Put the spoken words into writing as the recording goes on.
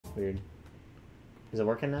Weird. Is it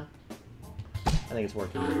working now? I think it's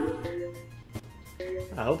working.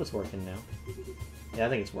 I hope it's working now. Yeah, I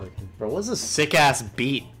think it's working. Bro, what's this sick-ass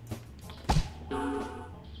beat?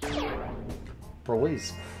 Bro, what are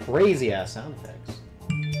these crazy-ass sound effects?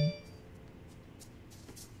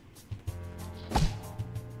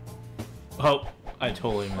 Oh, I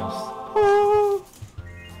totally missed.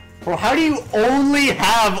 Bro, how do you only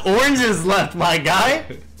have oranges left, my guy?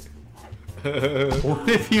 What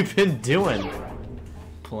have you been doing?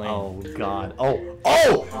 Playing. Oh, God.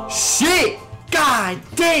 Oh, shit! God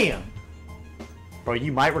damn! Bro,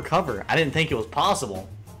 you might recover. I didn't think it was possible.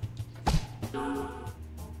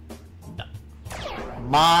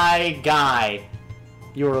 My guy.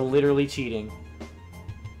 You are literally cheating.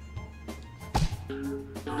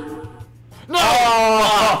 No!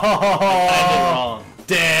 Oh! I did wrong.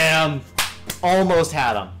 Damn! Almost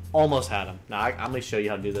had him. Almost had him. Now, I'm gonna show you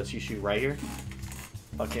how to do this. You shoot right here.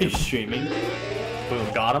 Okay. He's streaming.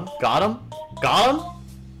 Boom. Got him. Got him. Got him.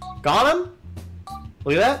 Got him.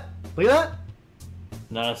 Look at that. Look at that.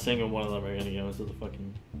 Not a single one of them are gonna go into the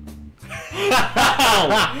fucking... How?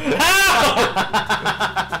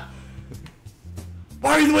 How?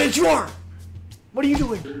 Why are you the way that you are? What are you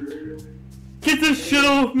doing? Get this shit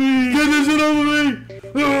off me! Get this shit off me!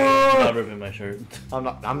 I'm not ripping my shirt. I'm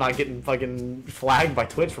not getting fucking flagged by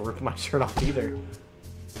Twitch for ripping my shirt off either.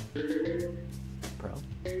 Bro,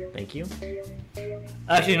 thank you.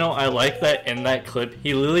 Actually, no, I like that in that clip.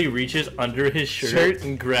 He literally reaches under his shirt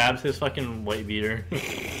and grabs his fucking white beater.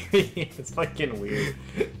 It's fucking weird.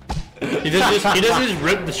 He doesn't just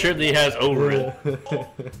rip the shirt that he has over it.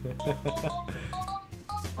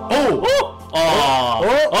 Oh! Oh!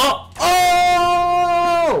 Oh! Oh!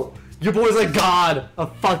 Oh! Your boy's a god! A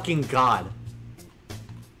fucking god.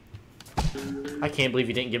 I can't believe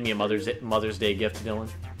you didn't give me a Mother's Day gift, Dylan.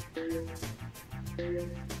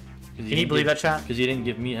 Can you believe that, chat? Because you didn't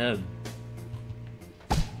give me head.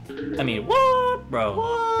 I mean, what? Bro.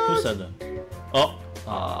 What? Who said that? Oh.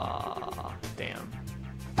 Damn.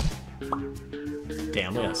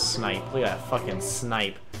 Damn, look at that snipe. Look at that fucking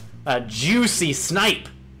snipe. A juicy snipe!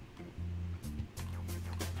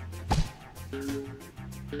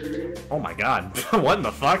 Oh my god. What in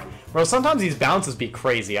the fuck? Bro, sometimes these bounces be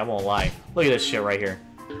crazy, I won't lie. Look at this shit right here.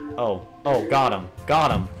 Oh, got him.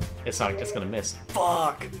 Got him. It's gonna miss.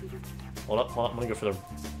 Fuck! Hold up, I'm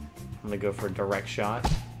gonna go for a direct shot.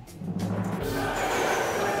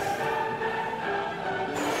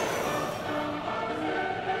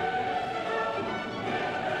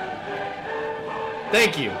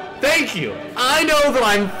 Thank you. Thank you. I know that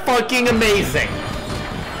I'm fucking amazing.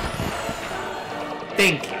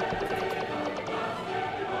 Thank you.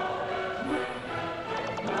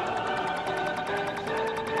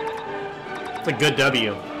 It's a good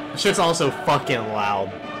W. This shit's also fucking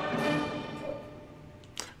loud.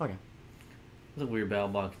 Okay. It's a weird Battle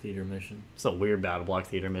Block Theater mission. It's a weird Battle Block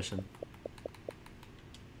Theater mission.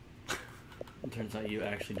 It turns out you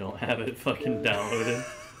actually don't have it fucking downloaded.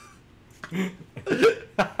 It'd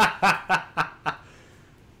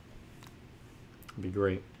be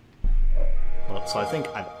great. Well, so I think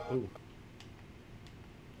I. Ooh.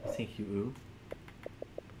 I think you ooh.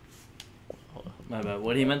 My bad.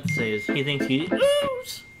 What he meant to say is he thinks he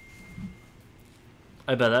oohs.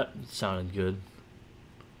 I bet that sounded good.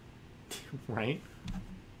 Right?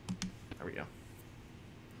 There we go.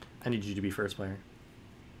 I need you to be first player.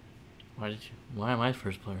 Why am I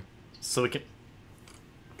first player? So we can.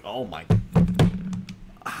 Oh my.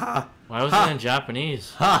 Ha. Why was it in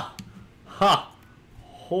Japanese? Ha. Ha.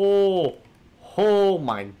 Oh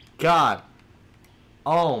my god.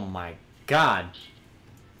 Oh my god.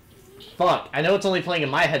 Fuck. I know it's only playing in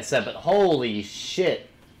my headset, but holy shit.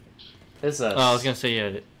 This is a... Oh, I was gonna say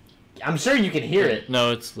yeah. I'm sure you can hear it.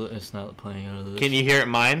 No, it's not playing out of this. Can you hear it in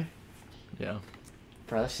mine? Yeah.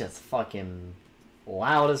 Bro, that shit's fucking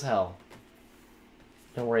loud as hell.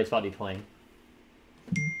 Don't worry, it's about to be playing.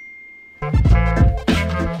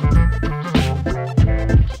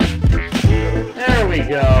 There we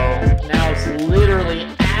go. Now it's literally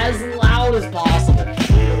as loud as possible.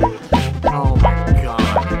 Oh my god.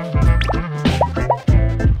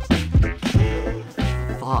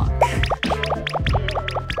 Fuck.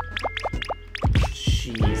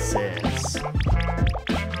 Jesus.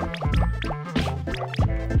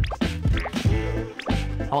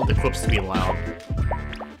 I want the clips to be loud.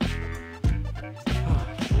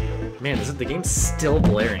 Man, the game's still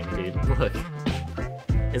blaring, dude. Look.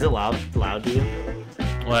 Is it loud? Loud to you?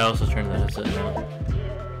 Well, I also turned the headset down.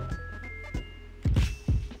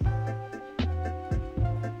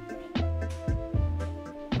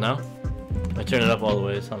 No? I turned it up all the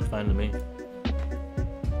way, it sounds fine to me.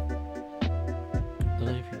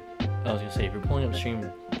 I was gonna say, if you're pulling up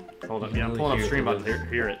stream, hold on. Yeah, I'm pulling up stream. I'll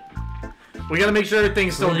hear it. We gotta make sure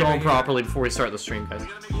everything's still going properly before we start the stream, guys.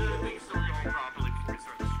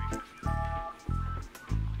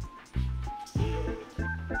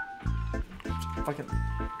 Fucking.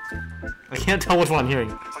 I can't tell which one I'm hearing.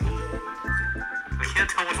 That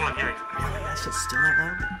shit's still that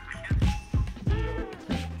loud?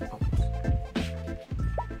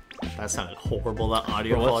 That sounded horrible, that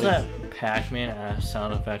audio Bro, what's quality. that Pac-Man ass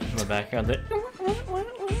sound effect in the background? That...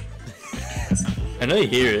 I know you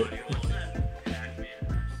hear it.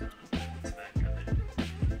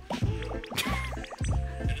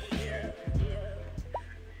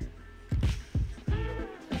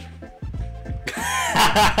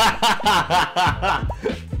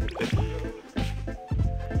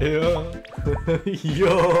 Yo.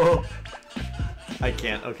 Yo. I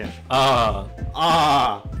can't. Okay.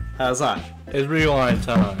 How's that? It's rewind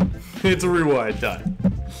time. It's a rewind time.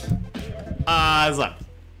 How's that?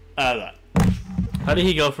 That. How did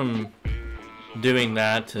he go from doing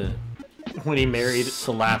that to When he married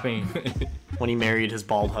slapping his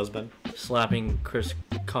bald husband. slapping Chris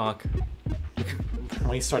Cock?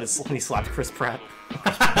 When he slapped Chris Pratt.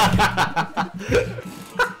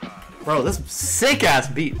 Bro, this sick ass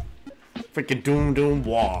beat. Freaking doom doom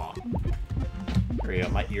wah. There you go.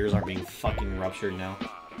 My ears aren't being fucking ruptured now.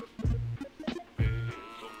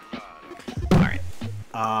 Alright.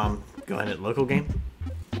 Go ahead and local game.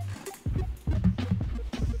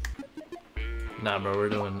 Nah, bro, we're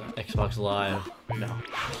doing Xbox Live. No.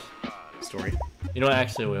 Story. You know what?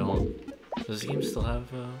 Actually, wait, hold on. Does this game still have?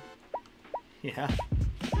 Yeah.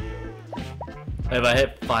 If I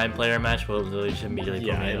hit 5-player match, will it literally just immediately put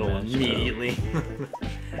me in a it'll match, immediately.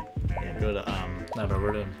 Yeah, go to Nah, bro,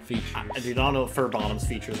 we're doing features. Dude, I don't know what Fur Bottom's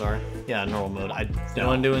features are. Yeah, normal mode. You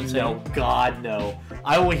wanna do insane? No, God, no.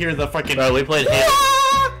 I will hear the fucking. Bro, we played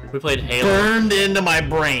Halo. We played Halo. Burned into my We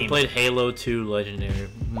brain. played Halo 2 Legendary.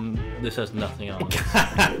 This has nothing on it.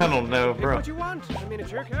 I don't know, Pick bro. what you want. I mean,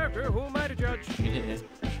 it's your character. Who am I to judge?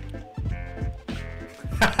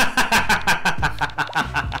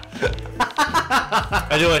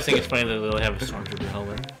 I do always think it's funny that they really have a Stormtrooper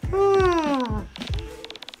helmet.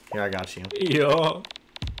 Here, I got you. Yo.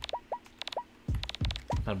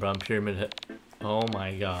 That brown pyramid hit. Oh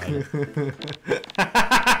my god.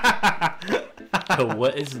 Yo,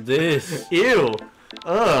 what is this? Ew.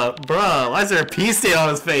 Bro, why is there a pea stain on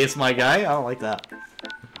his face, my guy? I don't like that.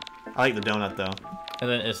 I like the donut, though. And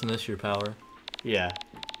then isn't this your power? Yeah.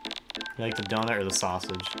 You like the donut or the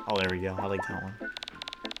sausage? Oh, there we go. I like that one.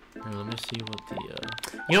 Here, let me see what the,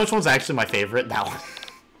 You know which one's actually my favorite? That one.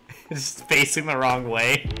 It's just facing the wrong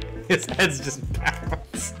way. His head's just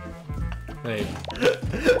balanced. Wait.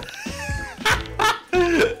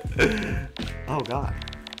 Oh, God.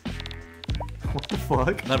 What the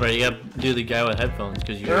fuck? No, bro, you gotta do the guy with headphones,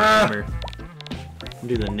 because you're a gamer.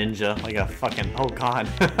 Do the ninja like a fucking. Oh, God.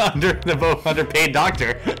 Underpaid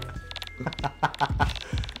doctor.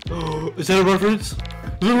 Is that a reference? Is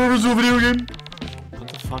that a reference to a video game? What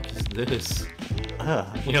the fuck is this?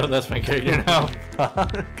 You know, that's my character now.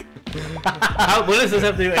 What does this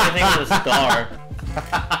have to do with anything with a star?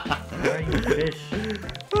 Where are you, fish?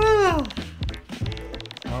 Oh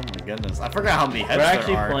my goodness. I forgot how many heads We're there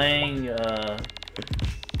actually are. playing,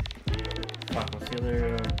 fuck, what's the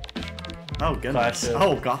other, Oh, goodness. Clash of-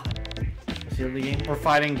 Oh, God. what's the other game? We're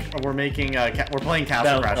fighting. We're making. We're playing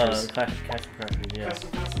Castle Crashers. Castle Crashers, yeah.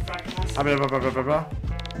 Blah, blah, blah, blah, blah, blah.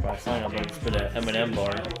 Bro, I saw I'm gonna spit an M&M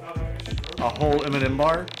bar. A whole M&M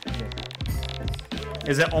bar?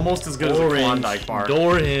 Is it almost as good as a Klondike bar?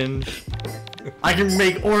 Door hinge. I can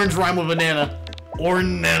make orange rhyme with banana.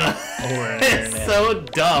 Oranana. It's so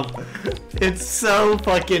dumb. It's so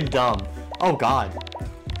fucking dumb. Oh, God.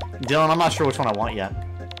 Dylan, I'm not sure which one I want yet.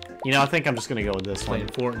 You know, I think I'm just gonna go with this Playing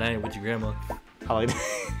one. Fortnite with your grandma. I like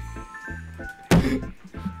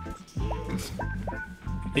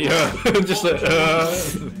Yeah, just like,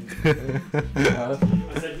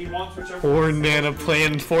 Or Nana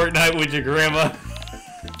playing Fortnite with your grandma.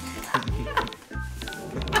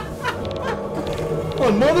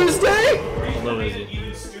 On Mother's Day? Low is it?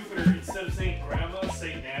 Even stupider, instead of saying grandma,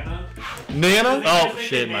 say Nana. Nana? Oh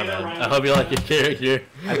shit, my bad. I hope you like your character.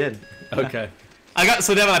 I did. Okay.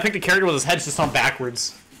 So Devin, I picked a character with his head just on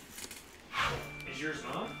backwards. Is yours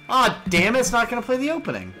not? Aw, damn it, it's not gonna play the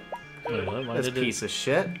opening. Wait, what? Why This did piece of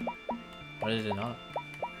shit. Why did it not?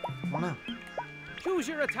 I don't know. Choose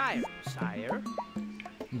your attire, sire.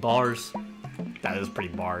 Bars. That is pretty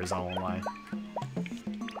bars, I won't lie.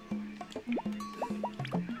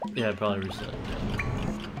 Yeah, probably reset.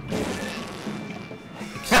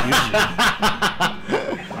 Excuse you.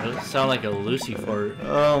 What? sound like a Lucy fart.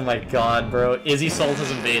 Oh my god, bro. Izzy Salt has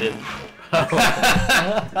invaded.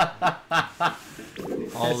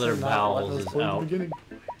 All their bowels is out.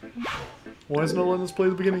 Why is no letting us play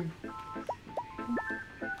the beginning?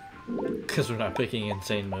 Because we're not picking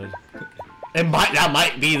insane mode. That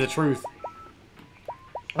might be the truth.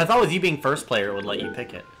 I thought with you being first player, it would let you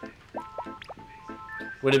pick it.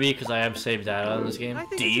 Would it be because I have saved data on this game? I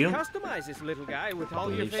think Do you you? can customize this little guy with all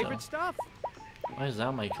your believe so. favorite stuff. Why is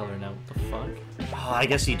that my color now? What the fuck? Oh, I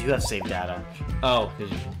guess you do have saved data. Oh,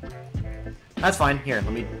 because you. That's fine. Here,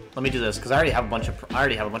 let me do this because I already have a bunch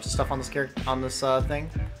of stuff on this thing.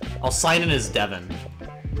 I'll sign in as Devin.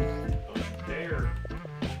 There.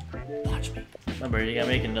 Watch me. Remember, you gotta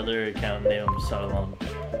make another account and name him Solomon.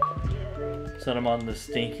 Set him on the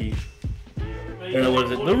stinky. What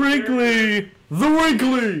is it? The Wrinkly! The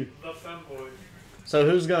Wrinkly! The femboy. So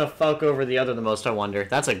who's gonna fuck over the other the most, I wonder?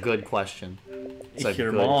 That's a good question. It's a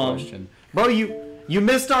Your good mom. question. Bro, you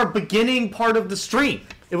missed our beginning part of the stream.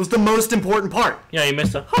 It was the most important part. Yeah, you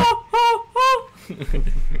missed a.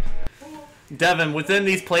 Devin, within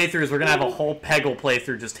these playthroughs, we're gonna have a whole Peggle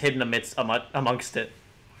playthrough just hidden amongst it.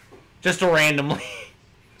 Just randomly.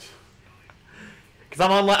 Because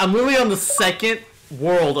I'm really on the second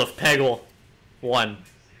world of Peggle 1.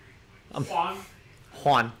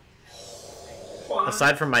 Juan.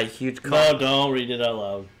 Aside from my huge cock. No, don't read it out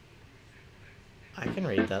loud. I can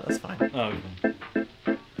read that, that's fine. Oh, okay.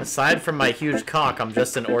 Aside from my huge cock, I'm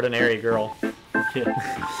just an ordinary girl.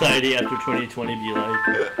 Yeah. Society after 2020 be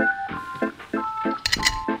like.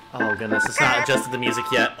 Oh goodness, it's not adjusted the music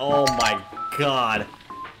yet. Oh my god.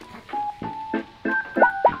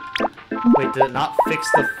 Wait, did it not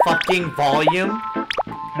fix the fucking volume?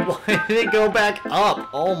 Why did it go back up?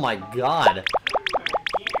 Oh my god.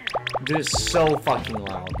 Dude, it's so fucking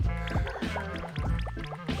loud.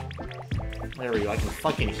 There we go, I can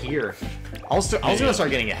fucking hear. I was gonna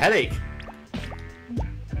start getting a headache.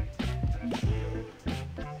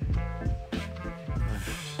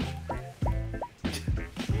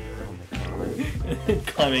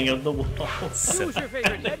 Climbing up the wall. Choose your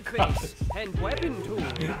favorite head face and weapon tool.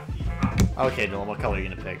 Okay, Dylan, what color are you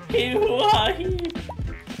gonna pick?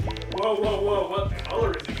 Whoa, whoa, whoa, what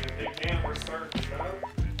color is he gonna pick? Damn, we're starting with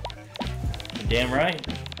that. Damn right.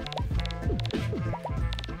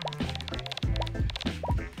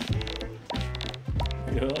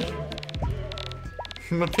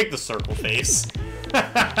 I'm gonna pick the circle face.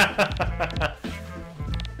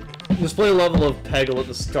 Display a level of Peggle at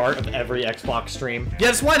the start of every Xbox stream.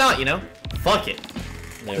 Yes, why not, you know? Fuck it.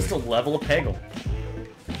 Just a level of Peggle.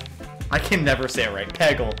 I can never say it right.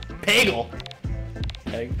 Peggle. Peggle.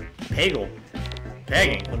 Peg. Peggle.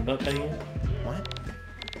 Pegging. What about pegging? What?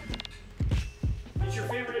 It's your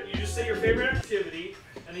favorite, you just say your favorite activity,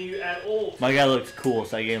 and then you add old. My guy looks cool,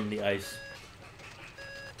 so I gave him the ice.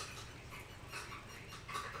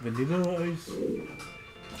 Vanilla ice.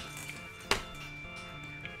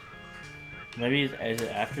 Maybe is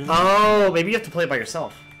it after that? Oh, maybe you have to play it by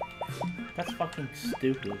yourself. That's fucking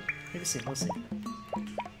stupid. Let's see, let's see.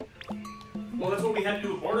 Well, that's what we had to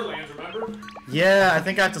do with Borderlands, remember? Yeah, I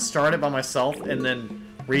think I have to start it by myself and then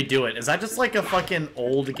redo it. Is that just like a fucking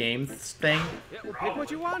old game thing? Yeah, well, pick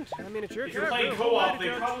what you want. I mean, it's your If you're character. playing Who am I co-op, to they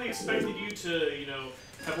judge? probably expected you to, you know,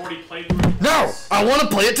 have already played through it. No! I want to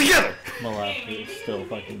play it together! Malak still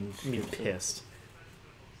fucking I'm stupid. pissed.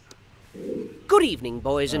 Good evening,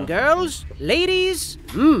 boys and girls, ladies,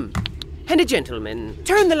 and gentlemen.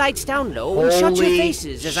 Turn the lights down low and shut your Holy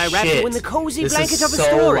faces as I wrap you in the shit. cozy This blanket is of a so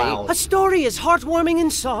story. loud. A story as heartwarming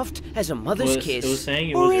and soft as a mother's kiss. It was saying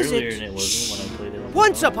it or was is earlier it? and it wasn't when I played it.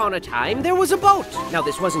 Once upon a time, there was a boat. Now,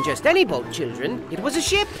 this wasn't just any boat, children. It was a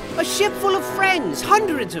ship full of friends,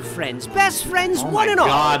 hundreds of friends, best friends, Oh one my and all.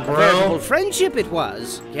 God, A bro. veritable friendship it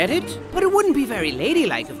was. Get it? But it wouldn't be very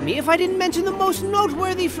ladylike of me if I didn't mention the most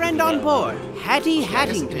noteworthy friend on board, Hattie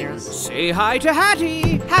Hattington. Say hi to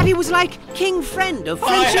Hattie. Hattie was like king friend of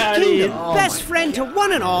Friendship Hattie. Kingdom, Oh best my friend to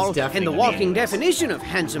one and all, He's definitely and the gonna be walking in this. definition of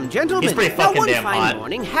handsome gentleman. He's pretty Now, fucking one damn fine hot.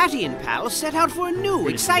 morning, Hattie and pal set out for a new,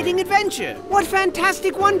 exciting adventure. What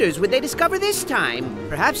fantastic wonders would they discover this time?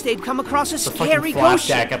 Perhaps they'd come across a fucking scary ghost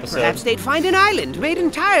ship. Flapjack episode. Perhaps they'd find an island made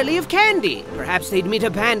entirely of candy. Perhaps they'd meet a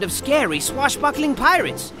band of scary, swashbuckling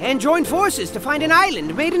pirates and join forces to find an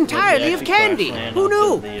island made entirely of actually crash candy. land Who knew?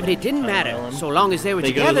 onto the But it didn't matter. island. So long as they were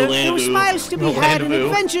They go to together, the there were Land-oo. smiles to be The had and Land-oo.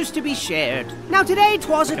 adventures to be shared. Now today,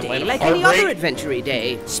 'twas a day Land of like any Heartbreak. other adventure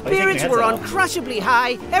day. your Spirits head's were off. uncrushably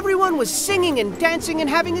high. Everyone was singing and dancing and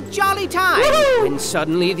having a jolly time. When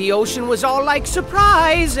suddenly the ocean was all like, surprise!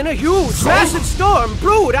 surprise! And a huge, massive storm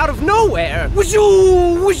brewed out of nowhere.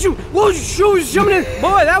 Whooshoo, whooshoo, whooshoo, shummin'.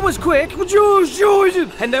 Boy, that was quick. Whooshoo,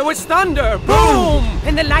 whooshoo. And there was thunder, boom!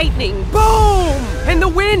 And the lightning, boom! And the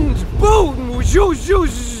wind, boom! Whooshoo, whooshoo,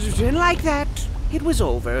 whooshoo. And like that, it was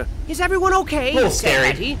over. Is everyone okay? A little scary.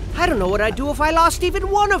 Hattie. I don't know what I'd do if I lost even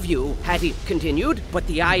one of you, Hattie continued. But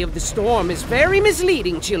the eye of the storm is very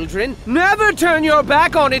misleading, children. Never turn your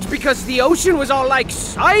back on it because the ocean was all like,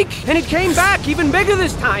 psych! And it came back even bigger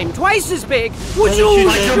this time, twice as big. Whooshoo,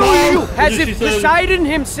 whooshoo, as if Poseidon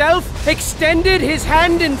himself extended his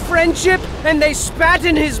hand in friendship and they spat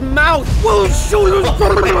in his mouth. Whooshoo,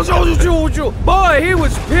 whooshoo. Boy, he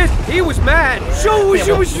was pissed. He was mad.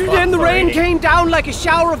 And the rain came down like a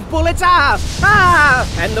shower of bullets.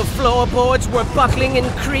 And the floorboards were buckling and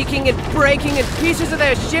creaking and breaking, and pieces of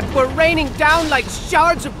their ship were raining down like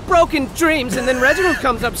shards of broken dreams. And then Reginald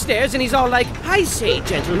comes upstairs and he's all like, I say,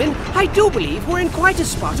 gentlemen, I do believe we're in quite a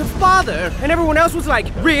spot of bother. And everyone else was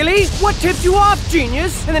like, really? What tipped you off,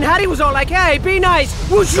 genius? And then Hattie was all like, hey, be nice.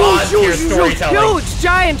 Whoosh, whoosh, whoosh, whoosh. Huge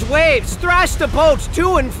giant waves thrashed the boat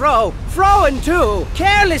to and fro and to,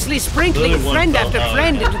 carelessly sprinkling friend after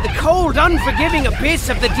friend into the cold, unforgiving abyss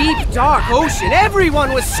of the deep, dark ocean.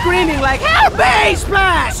 Everyone was screaming like, help me!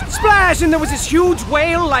 Splash! Splash! And there was this huge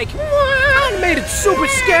whale like, and made it super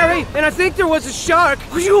scary. And I think there was a shark.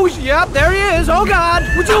 Yep, there he is. Oh God.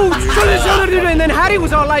 And then Hattie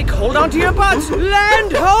was all like, hold on to your butts.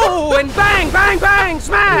 Land ho! And bang, bang, bang,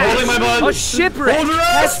 smash! A shipwreck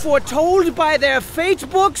as foretold by their fate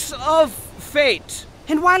books of fate.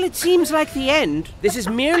 And while it seems like the end, this is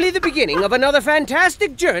merely the beginning of another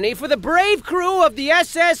fantastic journey for the brave crew of the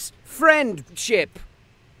SS Friendship.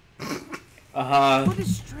 What a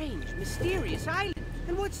strange, mysterious island.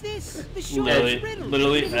 And what's this? The shore is riddled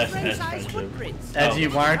with friend-sized footprints. Edgy,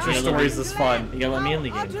 why aren't your stories this fun? You gotta let me in the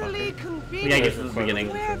game, Utterly fucker. convenient. We gotta get to the beginning.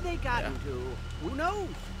 Where have they gotten to? Who knows?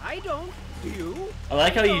 I don't. Do you? I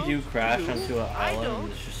like how you do crash Do you? onto an I island. don't.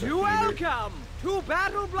 It's just so You're weird. welcome to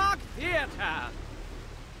Battle Block Theater.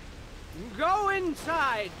 Go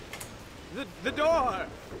inside the door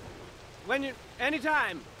when you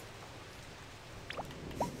anytime.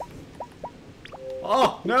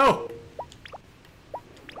 Oh, no!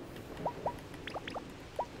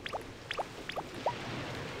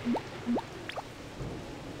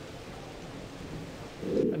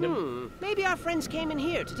 Maybe our friends came in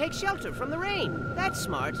here to take shelter from the rain. That's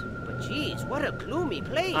smart. But geez, what a gloomy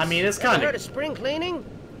place. I mean, it's Ever kind heard of... of spring cleaning?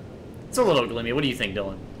 It's a little gloomy. What do you think,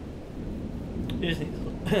 Dylan? It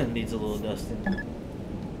just needs a little dusting.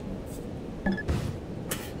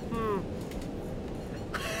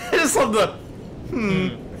 I just love the...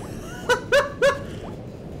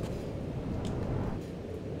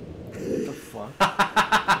 What the fuck?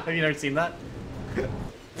 Have you never seen that?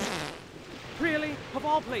 Really? Of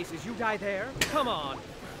all places, you die there? Come on.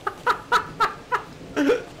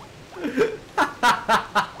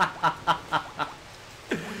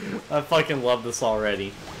 I fucking love this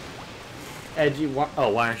already. Edgy, why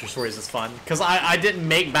aren't your stories this fun? Because I didn't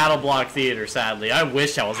make Battle Block Theater, sadly. I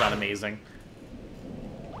wish I was that amazing.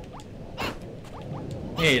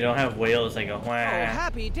 Yeah, you don't have whales like a wah. Oh,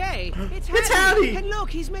 happy day. It's It's Hattie. Hattie. And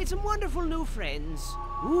look, he's made some wonderful new friends.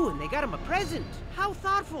 Ooh, and they got him a present. How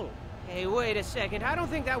thoughtful. Hey, wait a second. I don't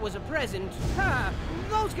think that was a present. Ha!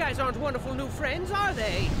 Those guys aren't wonderful new friends, are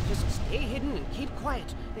they? Just stay hidden and keep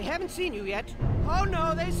quiet. They haven't seen you yet. Oh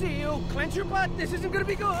no, they see you. Clench your butt. This isn't gonna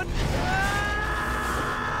be good.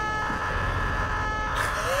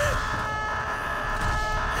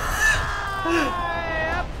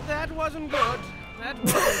 Yep, that wasn't good. That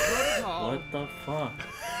wasn't good at all. What the fuck?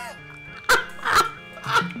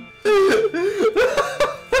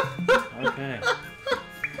 Okay.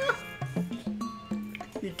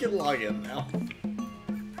 You can log in now.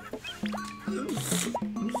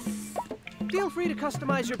 Feel free to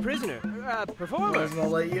customize your prisoner. Performer. I'll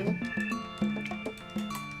let you.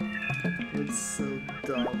 It's so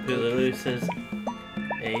dumb. It literally says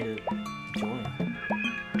A to join.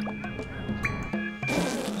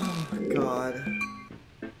 God.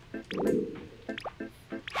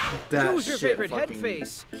 That Choose your shit favorite head fucking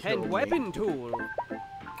face killed and me. weapon tool.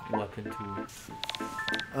 Weapon tool.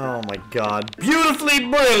 Oh my god. Beautifully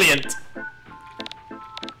brilliant!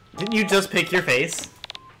 Didn't you just pick your face?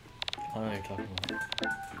 I don't know what you're talking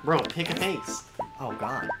about. Bro, pick a face. Oh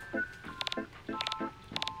god.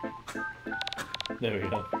 There we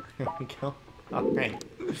go. There we go. Alright.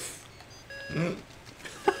 This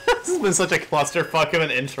has been such a clusterfuck of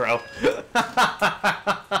an intro.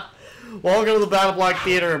 Welcome to the Battle Block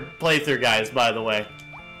Theater playthrough, guys, by the way.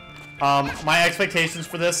 My expectations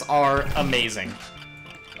for this are amazing.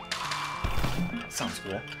 sounds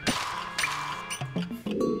cool.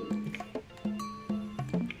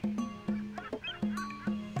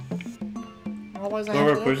 Oh, why does that have For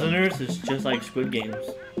it open? prisoners, it's just like Squid Games.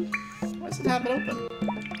 Why does it have it open?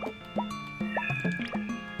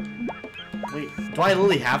 Wait, do I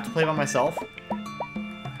literally have to play by myself?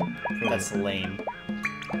 That's lame.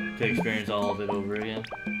 To experience all of it over again.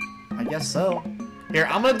 I guess so. Here,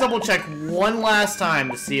 I'm gonna double check one last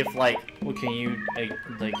time to see if, like... Well, can you,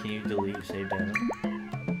 like, can you delete save data?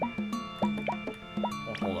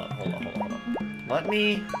 Oh, hold up. Let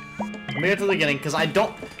me get to the beginning, because I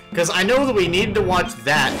don't... Because I know that we needed to watch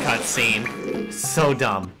that cutscene. So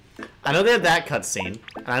dumb. I know they have that cutscene,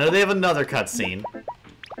 and I know they have another cutscene.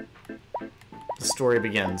 The story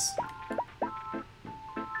begins.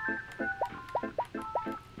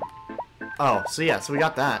 Oh, so yeah, so we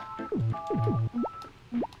got that.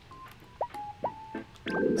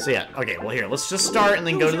 So yeah, okay, well here, let's just start and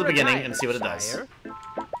then go to the beginning and see what it does.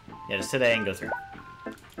 Yeah, just today and go through.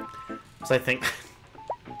 So I think...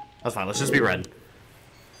 That's fine, let's just be red.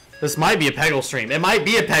 This might be a Peggle stream. It might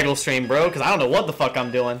be a Peggle stream, bro, because I don't know what the fuck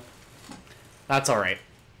I'm doing. That's alright.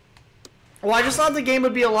 Well, I just thought the game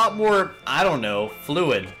would be a lot more, I don't know,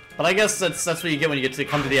 fluid. But I guess that's what you get when you get to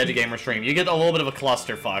come to the Edge of Gamer stream. You get a little bit of a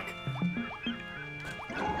clusterfuck.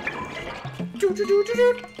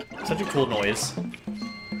 Such a cool noise.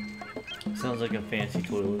 Sounds like a fancy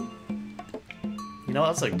toilet. You know,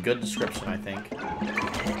 that's a good description, I think.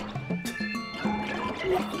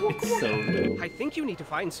 It's so dope. I think you need to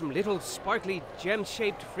find some little sparkly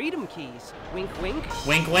gem-shaped freedom keys. Wink, wink.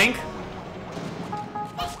 Wink, wink.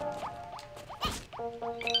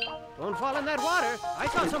 Don't fall in that water. I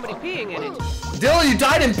saw somebody peeing in it. Dylan, you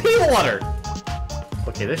died in pee water!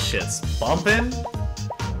 Okay, this shit's bumping.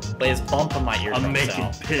 But it's bumping my eardrums I'm making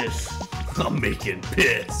out. piss. I'm making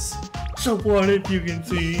piss. So what if you can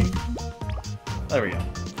see? There we go.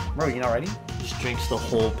 Bro, you not ready? Just drinks the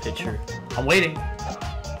whole pitcher. I'm waiting.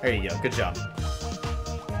 There you go. Good job.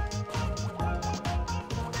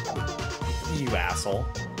 You asshole.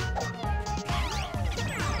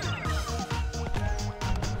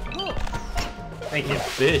 Thank you.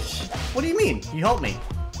 Bitch. What do you mean? You helped me.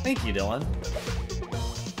 Thank you, Dylan.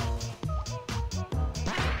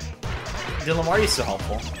 Dylan, why are you so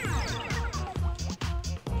helpful?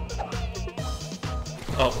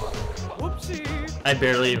 Oh, Whoopsie. I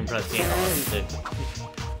barely even pressed the on.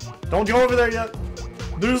 Don't go over there yet.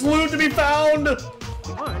 There's loot to be found.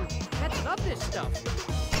 Come on, let's love this stuff.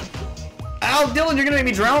 Ow, Dylan, you're gonna make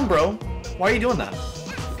me drown, bro. Why are you doing that?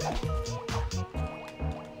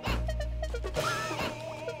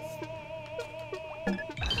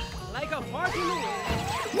 Like a fart in the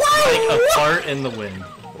wind. Like a fart in the wind.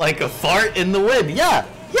 Like a fart in the wind. Yeah,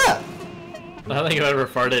 yeah. I don't think I've ever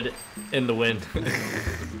farted in the wind.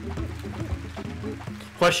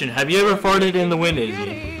 Question, have you ever farted in the wind,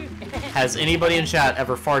 Izzy? Has anybody in chat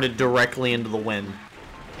ever farted directly into the wind?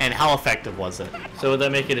 And how effective was it? So would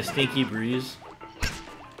that make it a stinky breeze?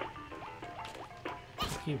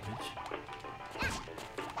 Fuck you, bitch.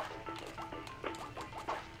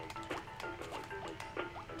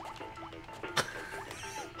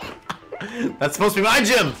 That's supposed to be my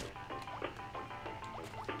gym!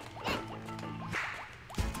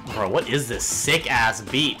 Bro, what is this sick-ass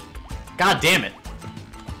beat? God damn it.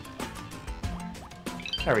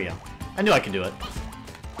 There we go. I knew I could do it.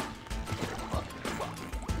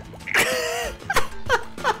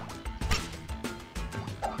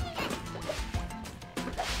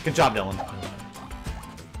 Good job, Dylan.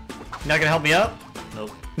 You not gonna help me up?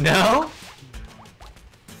 Nope. No?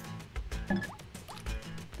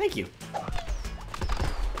 Thank you.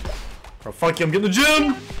 Bro, fuck you, I'm getting the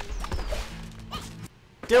gym!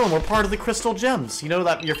 Dylan, we're part of the Crystal Gems. You know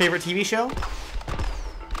that your favorite TV show?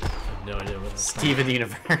 No idea what this is. Steven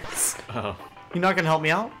Universe. Oh. You not gonna help me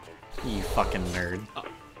out? You fucking nerd.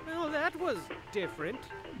 Well, that was different.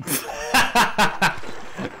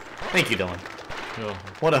 Thank you, Dylan. Oh.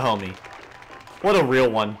 What a homie. What a real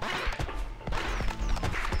one.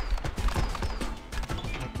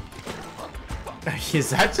 Is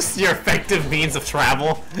that just your effective means of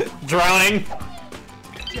travel? Drowning?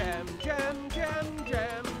 Jam, jam, jam,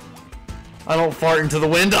 jam. I don't fart into the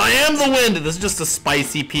wind, I am the wind! This is just a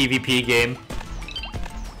spicy PvP game.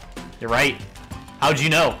 You're right. How'd you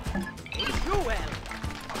know? A jewel.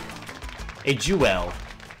 A jewel.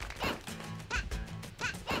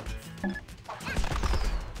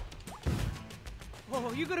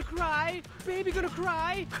 Oh, you gonna cry? Baby gonna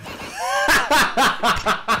cry?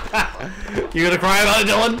 You gonna cry about it,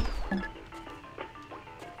 Dylan?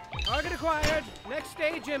 Target acquired. Next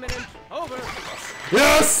stage imminent. Over.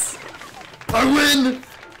 Yes! I win!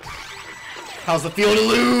 How's the feel to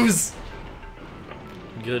lose?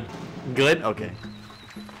 Good. Good? Okay.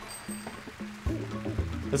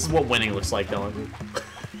 This is what winning looks like, Dylan.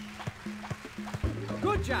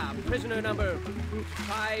 Good job, prisoner number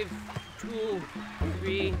 5, 2,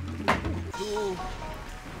 3, 2.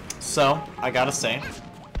 So, I gotta say.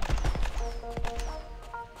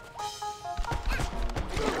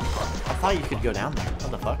 I thought you could go down there.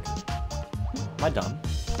 What the fuck? Am I dumb?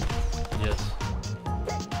 Yes.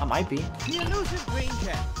 I might be. The elusive green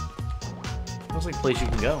cat. Looks like a place you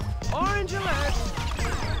can go. Orange alert.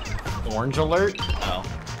 Orange alert? Oh.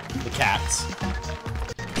 The cats.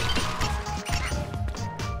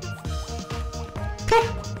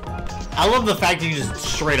 I love the fact that you just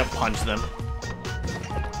straight up punch them.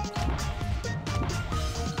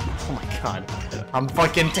 Oh my god. I'm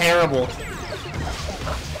fucking terrible.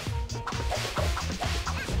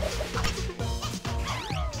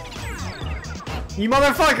 You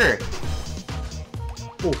motherfucker!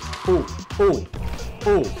 Oh, oh, oh,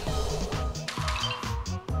 oh.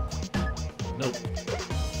 Nope.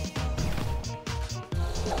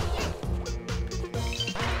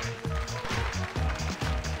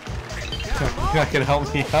 You're not gonna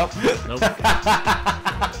help me up? Nope.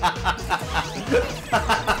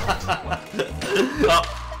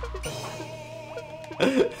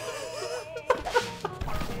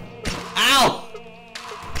 Ow!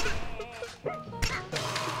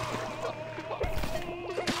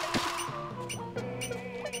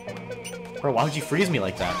 Bro, why would you freeze me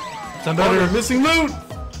like that? We're missing loot!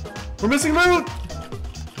 We're missing loot!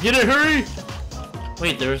 Get it, hurry!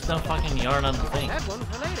 Wait, there's no fucking yarn on the thing. That one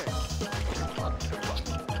for later.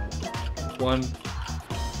 One.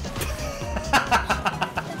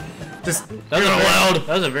 Just That you're allowed.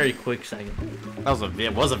 That was a very quick second.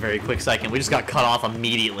 It was a very quick second. We just got cut off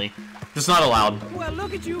immediately. Just not allowed. Well,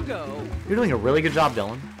 look at you go. You're doing a really good job,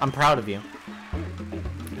 Dylan. I'm proud of you.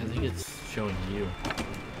 I think it's showing you.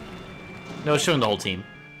 No, it's showing the whole team.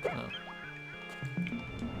 Oh.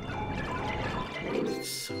 It's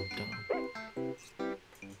so dumb.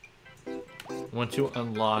 Want to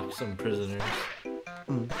unlock some prisoners.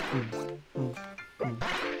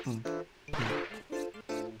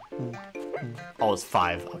 Oh, it's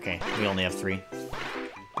 5. Okay, we only have 3. Oh.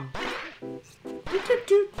 Ow.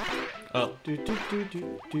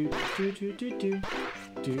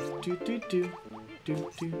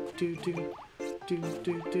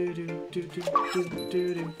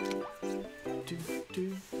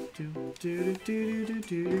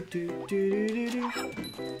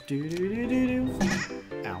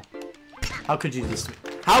 How could you do this to me?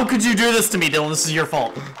 How could you do this to me, Dylan? This is your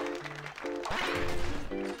fault.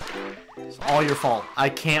 It's all your fault. I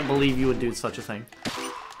can't believe you would do such a thing.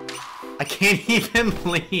 I can't even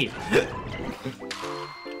leave.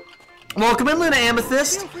 Welcome in, Luna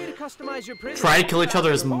Amethyst. Feel free to customize your prison. Try to kill each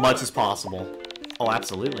other as much as possible. Oh,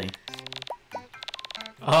 absolutely.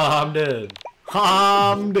 Oh, I'm dead.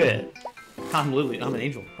 I'm dead. I'm Lily. I'm an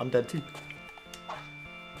angel. I'm dead too.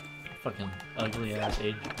 Fucking ugly ass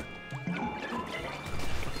age.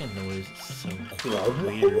 Fucking noise is so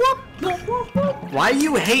weird. Why are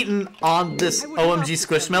you hating on this OMG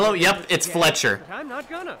Squishmallow? Yep, it's Fletcher. But I'm not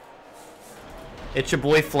gonna. It's your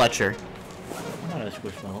boy Fletcher. I'm not a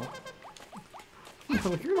squishmallow.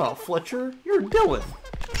 You're not Fletcher. You're Dylan.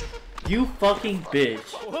 You fucking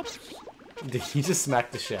bitch. Whoops. Did he just smack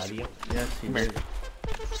the shit out of you? Yes, he Come here.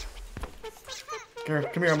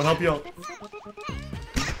 did. Come here, I'm gonna help you out.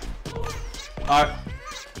 Alright.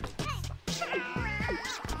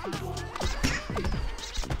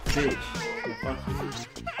 Bitch. Fuck you.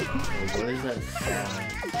 What is that sound?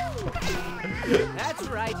 That's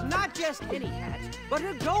right, not just any hat, but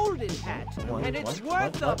a golden hat. And it's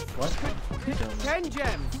worth What? 10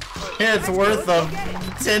 gems. Yeah, it's worth of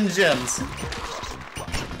 10 gems.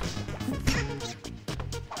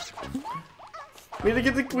 We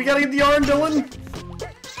gotta get the yarn, Dylan.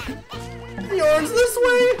 The yarn's this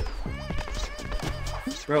way.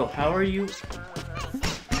 Bro, how are you?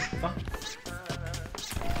 Fuck.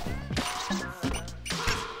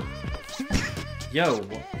 Yo,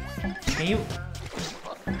 can you?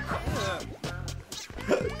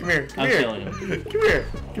 Come here, come I'm here. killing him. Come here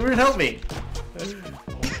and help me.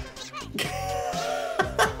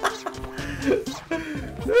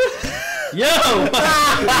 Yo!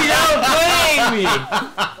 Yo, playing me!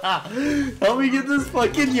 Help me get this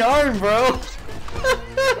fucking yarn, bro.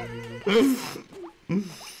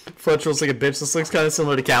 Fletcher looks like a bitch. This looks kind of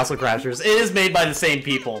similar to Castle Crashers. It is made by the same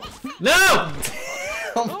people. No!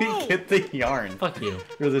 Help me get the yarn. Fuck you.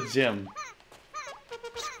 For the gym.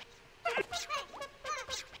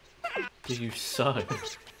 Dude, you suck.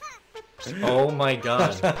 Oh my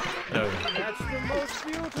god. No. That's the most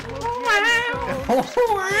beautiful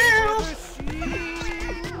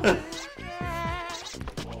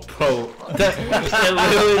Bro, that it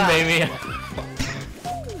literally made me.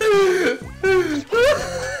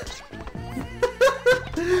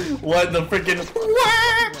 What the freaking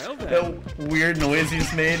that weird noise he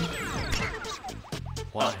just made?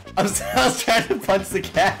 Why? I was trying to punch the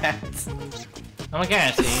cat. I'm a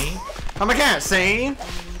cat, see? I'm a cat, see?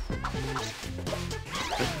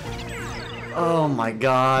 Oh my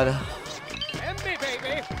god. Empty,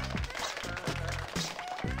 baby.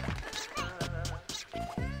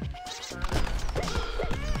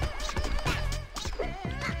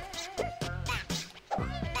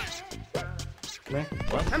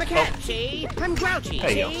 What? I'm a cat, see? I'm grouchy,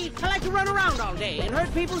 There you see? I like to run around all day and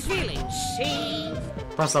hurt people's feelings, see?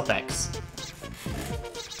 Press up X.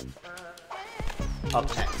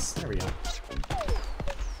 Up X. There we go.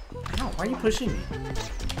 Ow, why are you pushing me?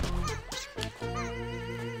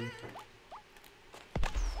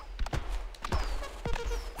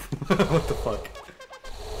 What the fuck?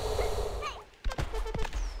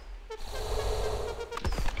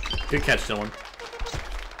 Good catch, Dylan.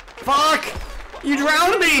 Fuck! You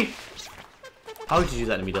drowned me! How would you do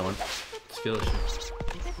that to me, Dylan? Skill issue.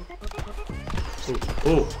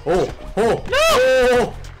 Oh, oh, oh, no!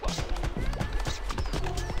 Oh!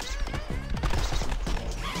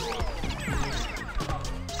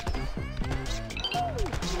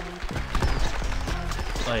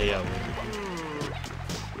 Oh yeah.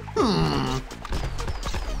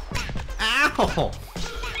 Ow!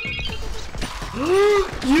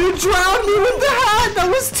 You drowned me with the hat! That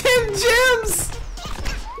was 10 gems!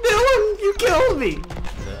 Dylan, you killed me!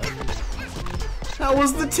 That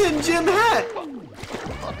was the 10 gem hat! Is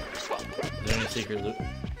there any secret loot?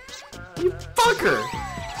 You fucker!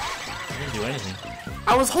 I didn't do anything.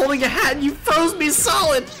 I was holding a hat and you froze me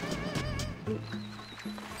solid!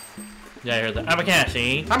 Yeah, I heard that. I'm a cat,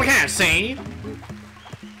 see? I'm a cat, see?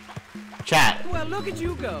 Chat, Well, look at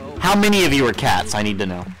you go. how many of you are cats? I need to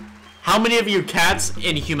know. How many of you are cats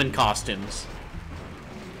in human costumes?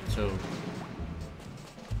 So,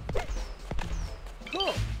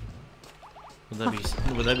 Cool. would that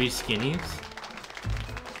be skinnies?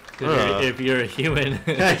 Ugh. If you're a human.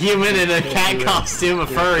 A human in a cat You're- costume, a you're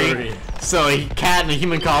furry. furry. So a cat in a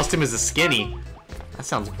human costume is a skinny. That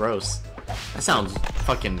sounds gross. That sounds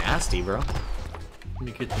fucking nasty, bro. Let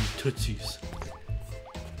me get them tootsies.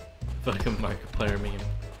 Fucking Markiplier meme.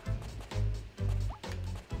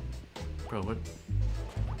 Bro, what?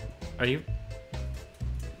 Are you?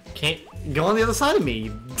 Can't. Go on the other side of me.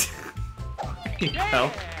 You know?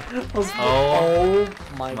 Oh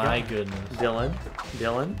my my god. goodness. Dylan.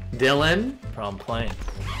 Dylan. Bro, I'm playing.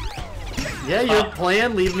 Yeah, you're Ah.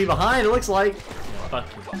 playing. Leave me behind. It looks like. Fuck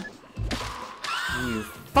you. You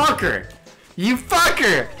fucker. You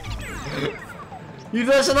fucker. You did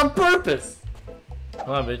that on purpose. Come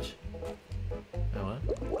on, bitch. Oh,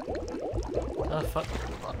 what? Oh, fuck.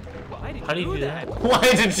 How do you do that? Why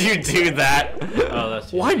did you do that? Oh,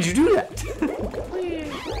 that's you. Why did you do that?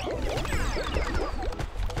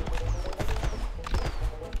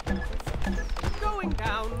 Going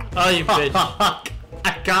down. Oh, you bitch.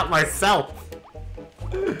 I got myself.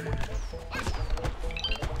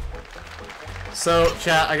 So,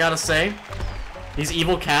 chat, I gotta say, these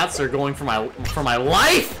evil cats are going for my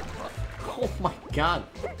life. Oh my god.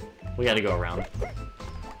 We gotta go around.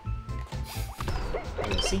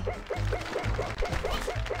 Let's see.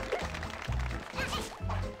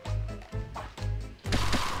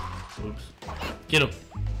 Oops. Get him.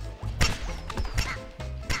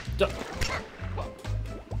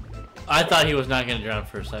 I thought he was not gonna drown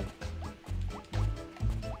for a second.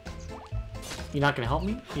 You not gonna help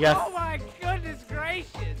me? You got. Oh my goodness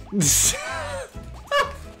gracious.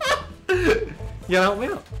 You gotta help me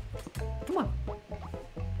out. Come on.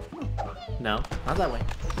 No, not that way.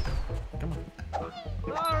 Come on.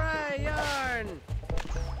 All right, yarn.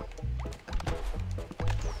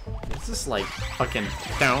 It's just like fucking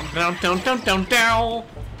down.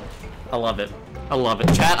 I love it. I love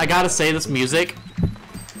it. Chat, I gotta say this music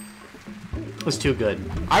was too good.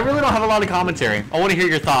 I really don't have a lot of commentary. I want to hear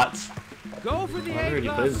your thoughts. Go for the I already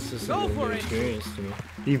A+. played this. This is Go a for new it. experience to me.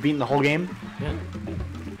 You've beaten the whole game? Yeah,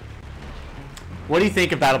 What do you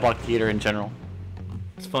think of Battle Block Theater in general?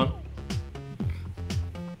 it's fun.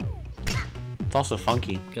 It's also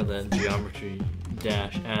funky. Got that geometry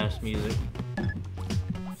dash ass music.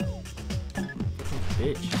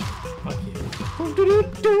 Bitch. Fuck you.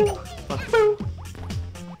 Fuck you.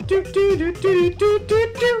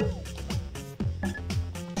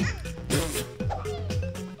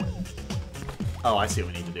 Oh, I see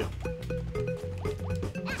what we need to do.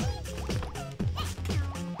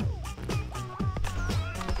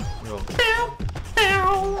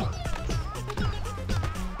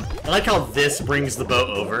 I like how this brings the boat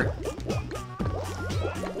over.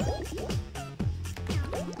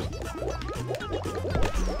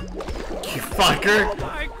 You fucker!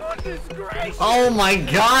 My goodness gracious! Oh my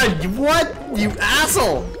god! What? You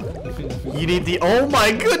asshole! You need the oh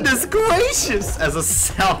my goodness gracious as a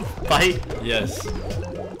sound bite. Yes.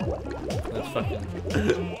 That's fucking.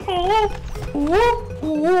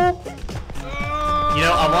 You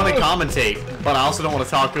know, I want to commentate, but I also don't want to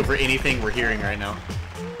talk over anything we're hearing right now.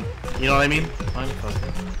 You know what I mean? I'm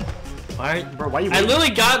fucking. Why? Bro, why you I literally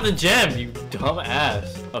got the gem, you dumb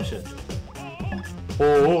ass. Oh shit.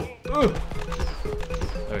 Oh.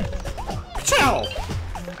 Okay. Chow!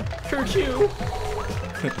 Hurt you.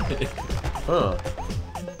 Ugh.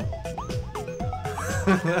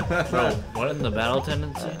 Bro, what in the battle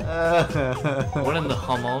tendency? What in the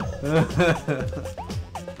hormone?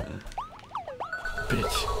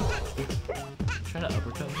 Bitch. Trying to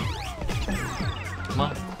uppercut me. Come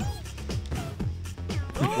on.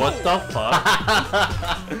 What the fuck?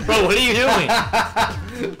 Bro, what are you doing?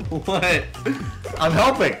 What? I'm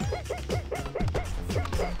helping.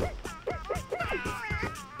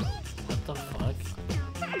 What the fuck?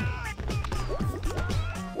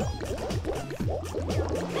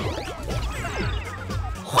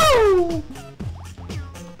 Woo!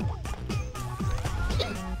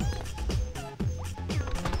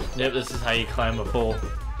 Yep, this is how you climb a pole.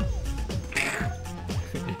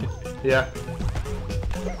 Yeah.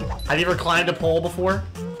 Have you ever climbed a pole before?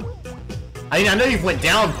 I mean, I know you've went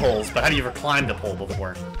down poles, but have you ever climbed a pole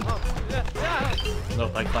before?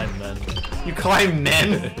 Nope, I climbed men. You climb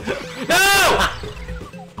men? No!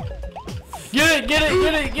 Get it, get it,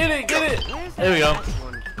 get it, get it, get it! There we go.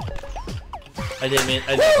 I didn't mean.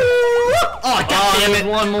 I didn't, Oh, god damn there's it!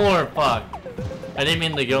 one more. Fuck. I didn't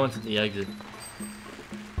mean to go into the exit.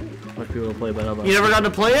 What people to play by now? You never got to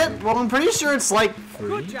play it? Well, I'm pretty sure it's like.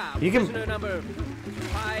 Good job. You can- Prisoner number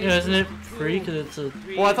 5. Yeah, isn't it free? Cause it's a.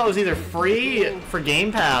 Well, I thought it was either free for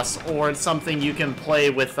Game Pass or it's something you can play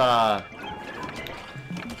with.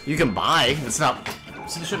 You can buy. It's not. It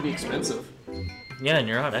shouldn't be expensive. Yeah, and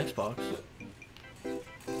you're on Xbox.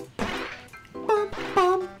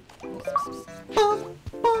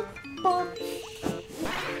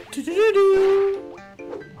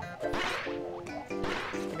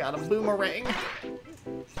 I got a boomerang.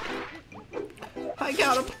 I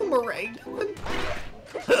got a boomerang.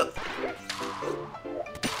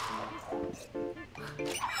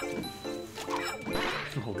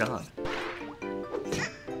 Oh god.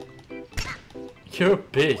 You're a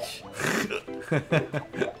bitch.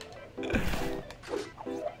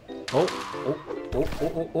 Oh, oh, oh,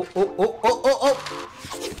 oh, oh, oh, oh, oh, oh, oh.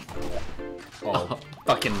 Oh,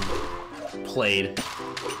 fucking played.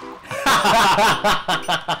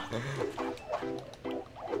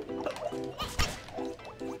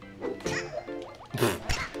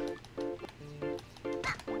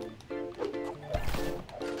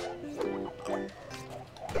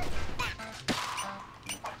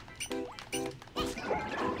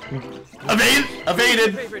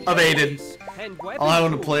 Evaded! Evaded! All I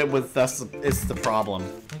want to play it with, is the problem.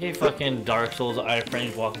 Okay, fucking Dark Souls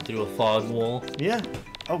iframes walking through a fog wall. Yeah.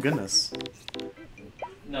 Oh goodness.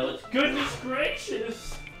 No, it's goodness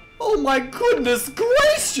gracious. Oh my goodness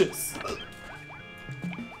gracious!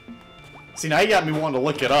 See, now you got me wanting to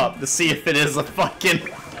look it up to see if it is a fucking...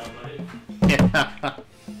 Yeah.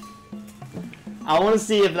 I want to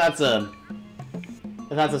see if that's a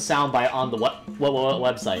soundbite on the what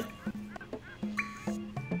website.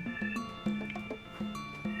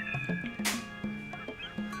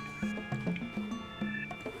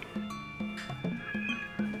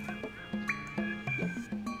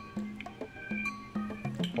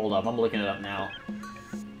 Hold up, I'm looking it up now.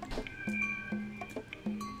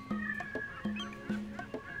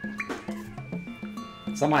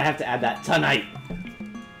 So I might have to add that tonight.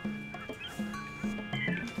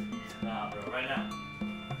 Nah, bro, right now.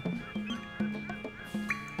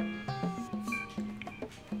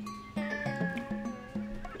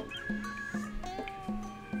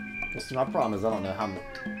 See, my problem is I don't know how.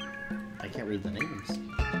 I can't read the names.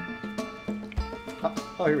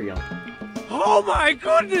 Oh, here we go. Oh my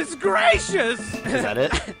goodness gracious! Is that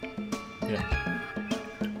it? Yeah.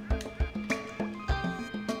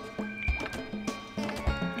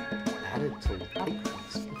 Added to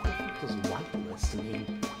whitelist. What the fuck does whitelist mean?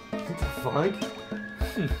 What the fuck?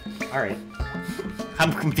 Alright.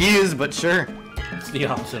 I'm confused, but sure. It's the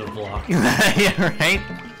opposite of block. Yeah, right?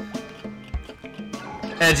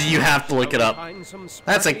 Edgy, you have to look it up.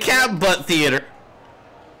 That's a cat butt theater.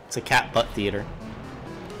 It's a cat butt theater.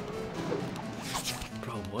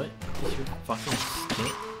 Bro, what? Fucking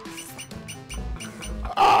stink.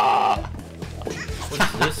 Ah!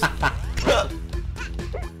 What's this?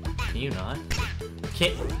 Can you not?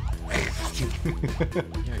 Can't.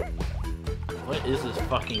 What is this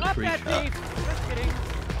fucking Not creature? that deep. Just kidding.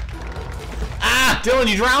 Ah! Dylan,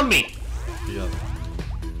 you drowned me! Yeah.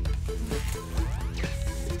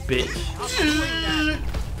 Bitch.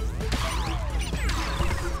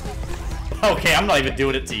 Okay, I'm not even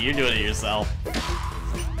doing it to you. You're doing it yourself.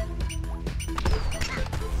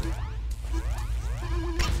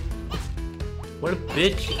 What a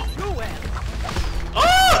bitch.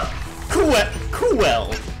 Ah!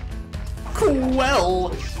 Cruel!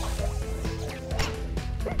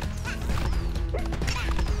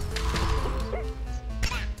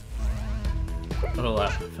 Oh, I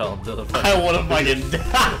fell into the fucking. I wanna fucking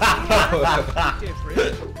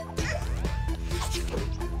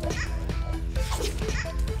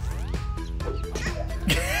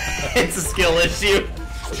It's a skill issue.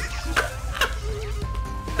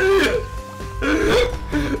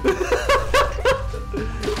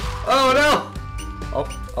 Oh no!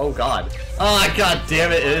 Oh god. Oh god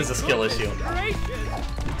damn it, it is a skill issue.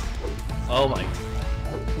 Oh my.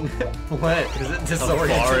 What? Is it How far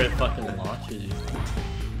disoriented? it fucking launches you.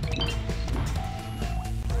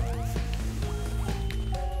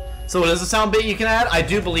 So it is a sound bit you can add? I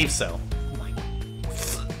do believe so.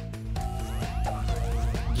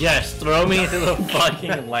 Yes, throw me into the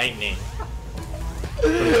fucking lightning.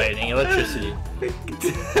 Lightning, electricity.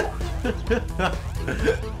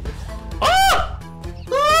 Ah!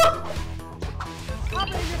 Ah!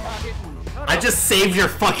 I just saved your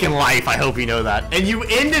fucking life, I hope you know that. And you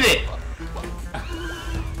ended it!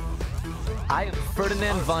 I am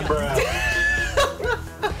Ferdinand von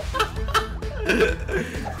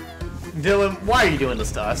Dylan, why are you doing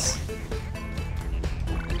this to us?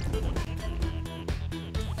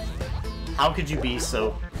 How could you be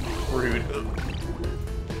so rude?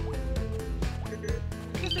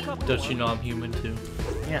 Don't you know I'm human too?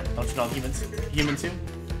 Yeah, don't you know I'm human too?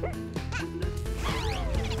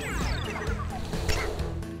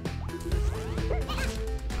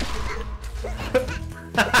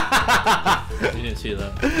 You didn't see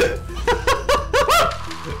that.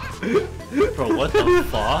 Bro, what the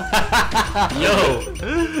fuck? Yo!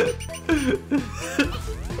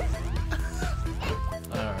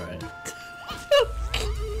 Alright.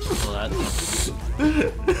 Well, that's...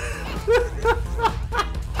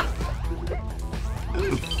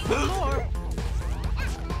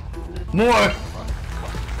 More!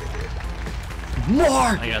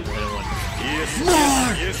 More! I got the hidden one.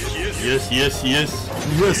 More! Yes, yes, yes.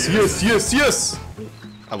 Yes, yes, yes, yes!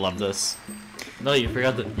 I love this. No, you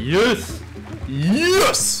forgot the... Yes!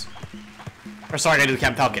 Yes! Or sorry, I gotta do the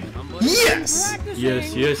Captain Falcon. Yes!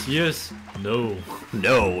 Yes, yes, yes. No.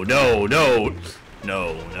 No, no, no.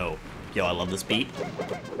 No, no. Yo, I love this beat.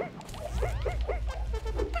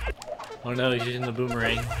 Oh no, he's using the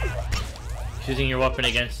boomerang. He's using your weapon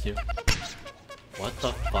against you. What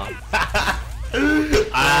the fuck?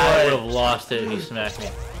 I would have lost it if he smacked me.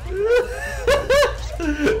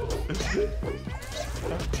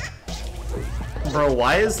 Bro,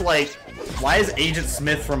 why is Agent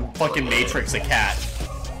Smith from fucking Matrix a cat?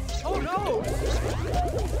 Oh no!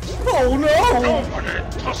 Oh no! Nobody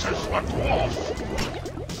touches the dwarf!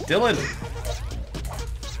 Dylan!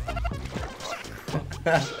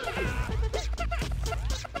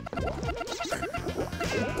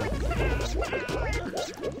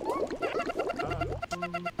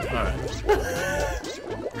 Alright.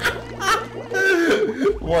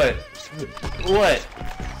 What? What?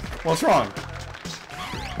 What's wrong?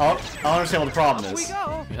 I don't understand what the problem We is.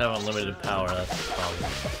 go. You have unlimited power, that's the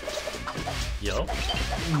problem. Yo?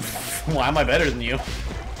 Why am I better than you?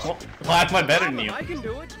 Why am I better than you? I can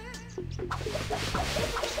do it.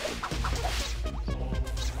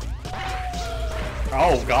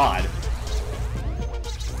 Oh god.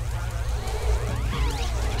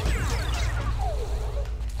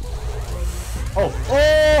 Oh,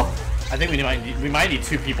 oh! I think we might need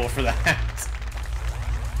two people for that.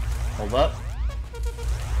 Hold up.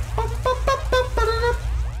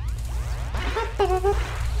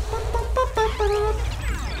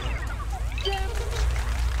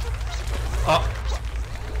 Oh.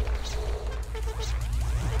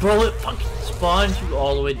 Bro, it fucking spawns you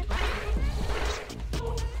all the way.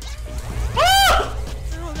 Ah!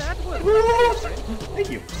 Oh, that was Thank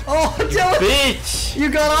you. Oh, Dylan! Bitch! You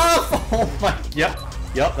got off! Oh my... Yep.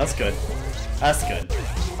 Yep, that's good. That's good.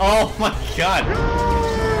 Oh my god.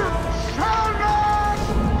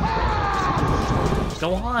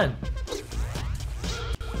 Go on!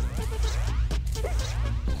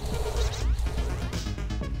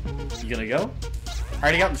 gonna go? I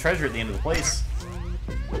already got the treasure at the end of the place.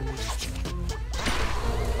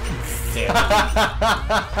 Damn.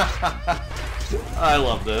 I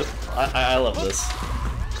love this. I love this.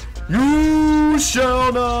 You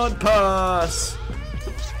shall not pass.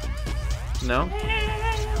 No?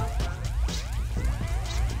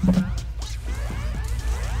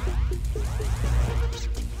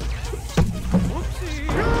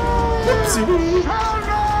 Whoopsie.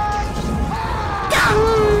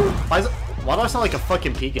 Why do I sound like a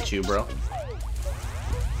fucking Pikachu, bro?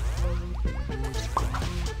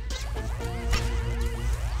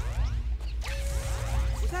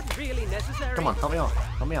 Is that really necessary? Come on, help me out.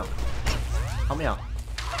 Help me out. Help me out.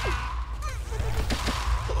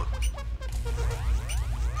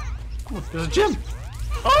 Oh, there's a gym.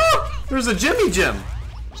 Oh! There's a Jimmy Gym!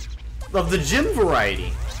 Of the gym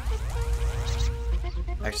variety.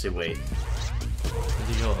 Actually, wait. Did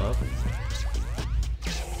he go up?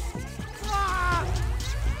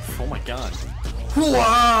 Oh my god.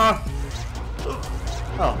 Hooah!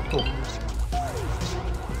 Oh, cool.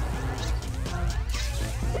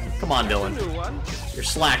 Come on, Dylan. You're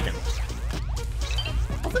slacking.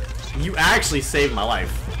 You actually saved my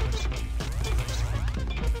life.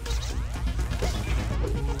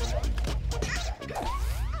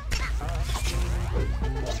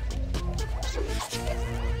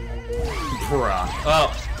 Bruh.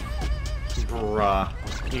 Oh! Bruh.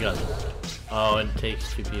 You got this. Oh, it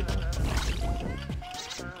takes 2 people.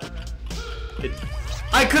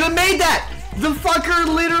 I could have made that! The fucker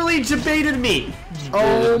literally debated me!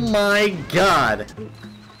 Oh my god.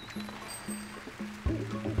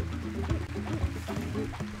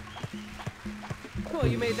 Oh,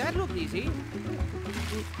 you made that look easy.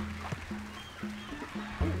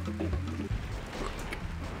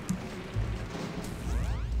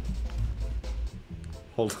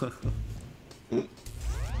 Hold on.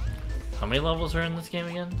 How many levels are in this game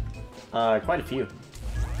again? Quite a few.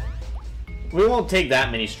 We won't take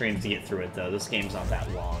that many streams to get through it, though. This game's not that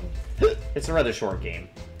long. It's a rather short game.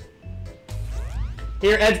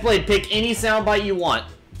 Here, Edgeblade, pick any soundbite you want.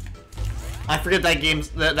 I forget that game's...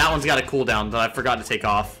 that one's got a cooldown that I forgot to take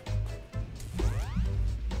off.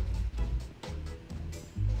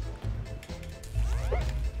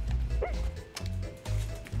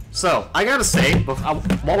 So, I gotta say,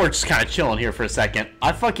 while we're just kind of chilling here for a second,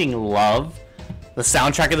 I fucking love the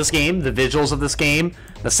soundtrack of this game, the visuals of this game,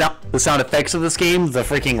 the sound effects of this game, the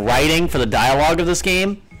freaking writing for the dialogue of this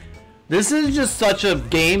game. This is just such a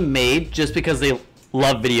game made just because they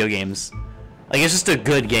love video games. Like, it's just a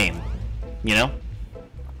good game, you know?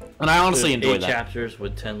 And I honestly enjoy that. 8 chapters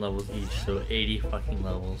with 10 levels each, so 80 fucking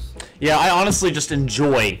levels. Yeah, I honestly just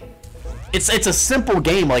enjoy. It's a simple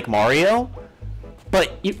game like Mario,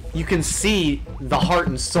 but you can see the heart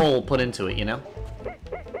and soul put into it, you know?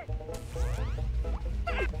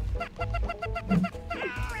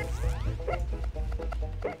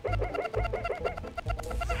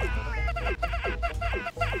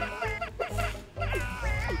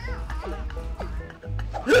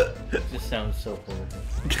 It just sounds so horrible.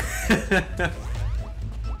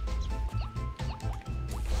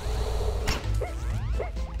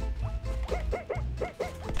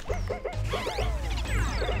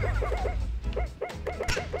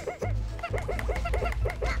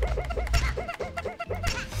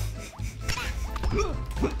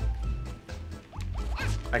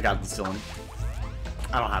 I got this, Dylan.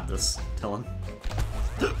 I don't have this, Dylan.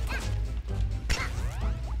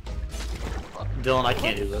 Dylan, I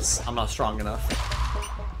can't do this. I'm not strong enough.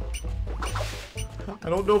 I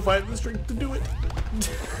don't know if I have the strength to do it.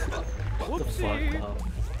 Whoopsie.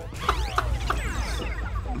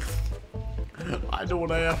 I know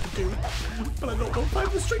what I have to do, but I don't know if I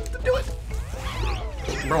have the strength to do it.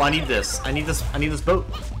 Bro, I need this. I need this boat.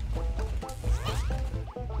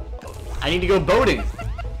 I need to go boating.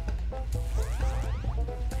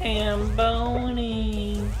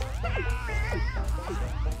 Hamboni.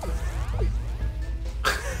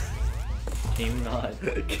 Team not.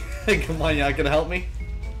 Come on, y'all gonna help me?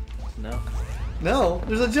 No. No,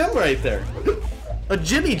 there's a gem right there. A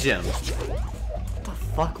Jimmy gem. What the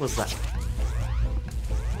fuck was that?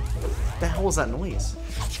 What the hell was that noise?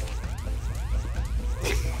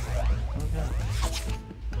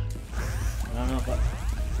 I don't know if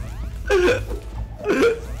Where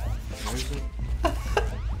is it?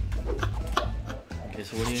 Okay,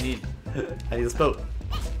 so what do you need? I need this boat.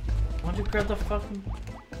 Why don't you grab the fucking...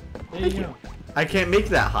 There you go. I can't make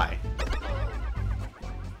that high.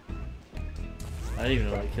 I don't even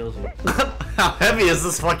know what kills you. How heavy is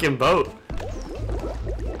this fucking boat?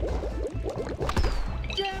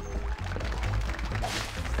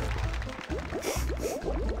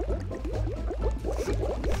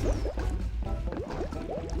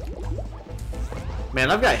 Man,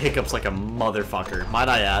 I've got hiccups like a motherfucker. Might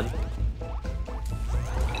I add?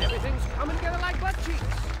 Everything's coming together like butt cheeks.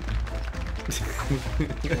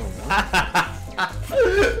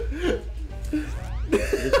 Did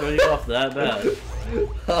it throw you off that bad?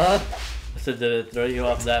 Huh? I said, did it throw you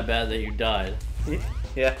off that bad that you died?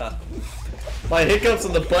 Yeah. My hiccups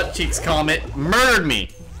and the butt cheeks comment murdered me.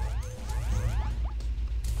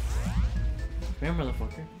 Come here,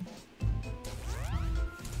 motherfucker.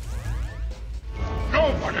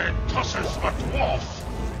 Nobody touches a dwarf.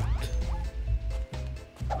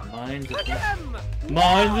 Mine's a tomb.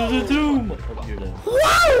 Mine's a tomb. Oh, you're dead.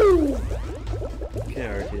 Woo! Okay,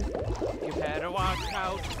 Archie. You better watch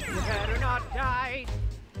out. You better not die.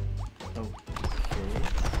 Okay.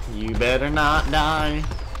 You better not die.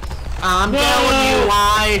 I'm telling you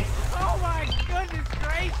why. Oh my goodness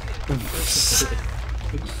gracious!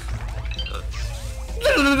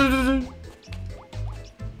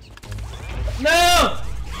 No!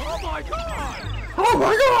 Oh my god! Oh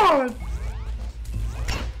my god!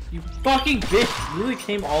 You fucking bitch! You literally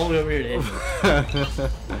came all the way over here to hit me.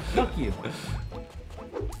 Fuck you.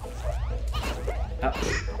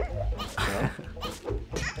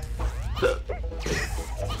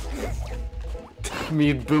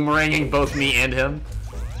 Me boomeranging both me and him.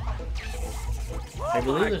 I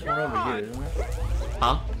believe there's one over here, isn't there?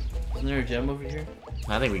 Huh? Isn't there a gem over here?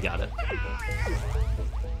 I think we got it.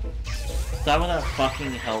 Stop with that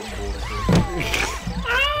fucking help bullshit.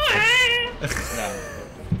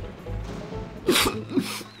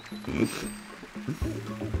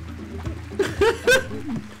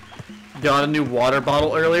 Got a new water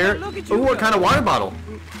bottle earlier. Look at you Ooh, what go. kind of water bottle?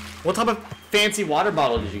 What type of fancy water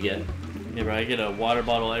bottle did you get? Yeah, bro, I get a water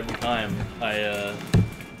bottle every time I get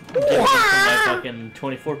it from my fucking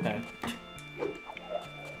 24 pack.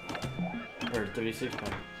 Or 36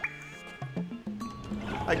 pack.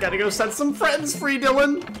 I gotta go set some friends free,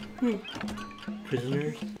 Dylan.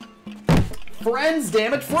 Prisoners? Friends,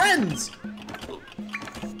 damn it, friends!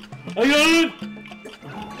 I got it!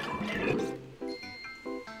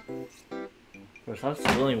 Bro, stop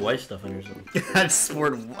spilling white stuff on yourself.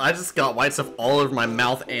 I just got white stuff all over my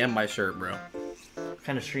mouth and my shirt, bro. What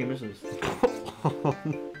kind of stream is this?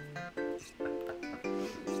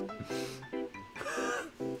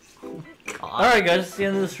 Alright guys, it's the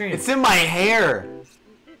end of the stream. It's in my hair.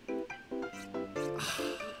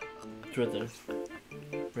 It's right there.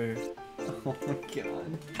 Right here. Oh my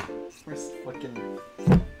god. Where's fucking...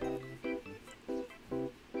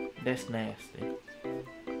 That's nasty.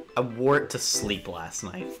 I wore it to sleep last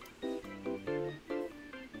night.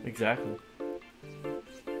 Exactly.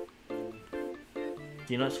 Do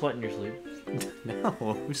you not sweat in your sleep? No,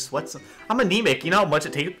 who sweats? I'm anemic. You know how much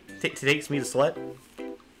it takes me to sweat?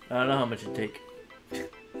 I don't know how much it take.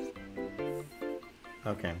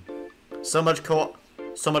 Okay. So much co-op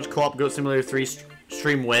Goat Simulator 3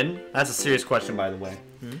 stream win? That's a serious question, by the way.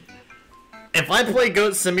 If I play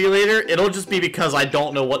Goat Simulator, it'll just be because I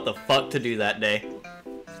don't know what the fuck to do that day.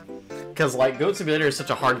 Because, like, Goat Simulator is such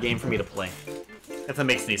a hard game for me to play. If that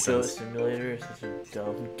makes any Goat sense. Simulator is such a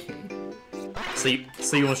dumb game. So you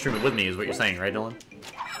want to stream it with me, is what you're saying, right, Dylan?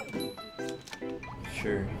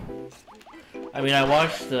 Sure. I mean, I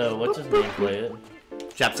watched, what's his name play it?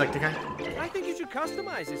 Jacksepticeye? I think you should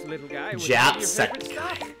customize this little guy with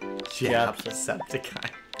Jacksepticeye. Jacksepticeye.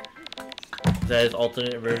 Jacksepticeye. Is that his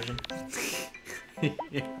alternate version?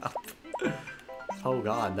 Yeah. Oh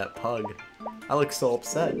god, that pug. I look so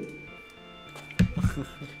upset.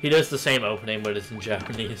 He does the same opening, but it's in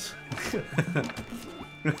Japanese.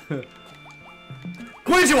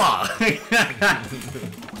 Konnichiwa!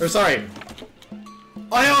 Or sorry.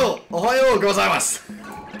 Ohayo gozaimasu.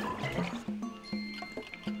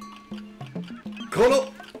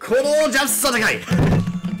 Kono Jacksepticeye.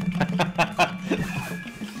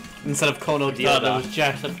 Instead of Kono I thought it Dio. was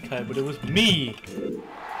Jacksepticeye, but it was me!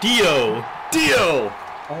 Dio! Dio!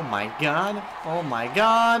 Oh my god. Oh my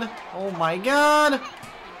god. Oh my god.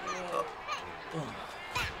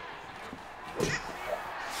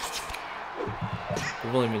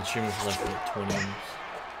 We've only been streaming for like, what, 20 minutes.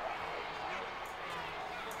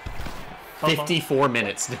 54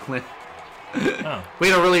 minutes, Dylan. Oh. We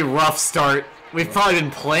had a really rough start. We've probably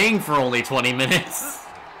been playing for only 20 minutes.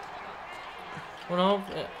 Well, no,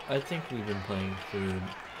 I think we've been playing for...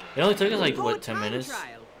 It only took us like, what, 10 minutes?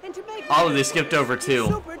 Oh, they skipped over 2.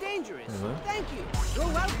 Super dangerous. Thank you. You're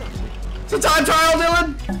welcome. It's a time trial,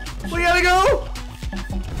 Dylan! We gotta go!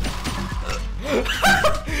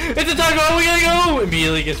 It's a time trial, we gotta go!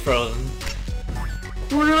 Immediately gets frozen.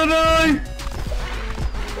 We're gonna die!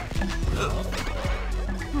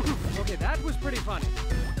 Okay, that was pretty funny.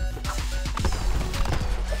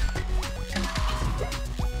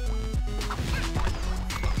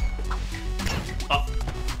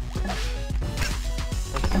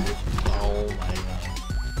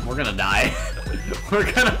 We're gonna die.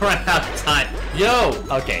 We're gonna run out of time. Yo!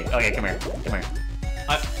 Okay, come here.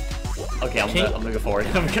 Okay, I'm gonna go forward.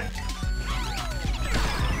 And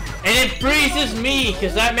it freezes me,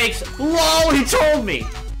 because that makes... LOL, he told me!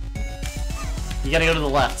 You gotta go to the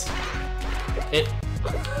left. It...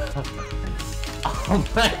 Oh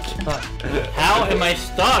my god. How am I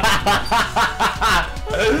stuck?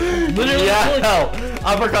 Literally. Yeah, no.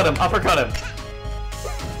 Uppercut him.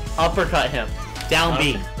 Uppercut him. Down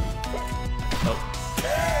B. Oh.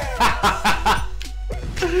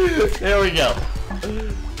 There we go.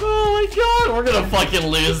 Oh my god, we're gonna fucking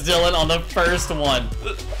lose, Dylan, on the first one.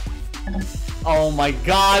 Oh my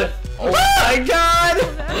god. Oh my god.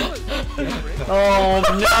 Oh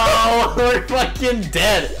no, we're fucking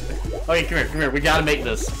dead. Okay, come here. We gotta make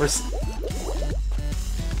this. What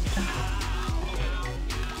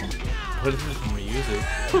is this music?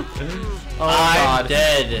 Oh I'm god.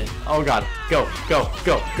 dead. Oh god. Go.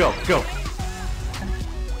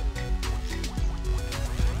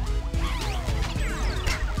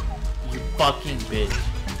 You fucking bitch.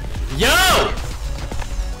 Yo!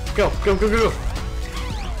 Go.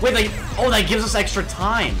 Wait, that gives us extra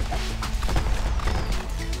time.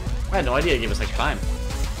 I had no idea it gave us extra time.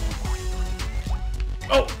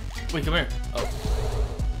 Oh! Wait, come here. Oh.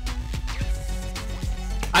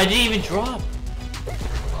 I didn't even drop.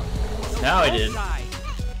 Now I did.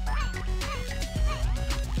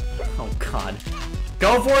 Oh god.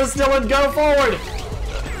 Go for it, Dylan! Go forward!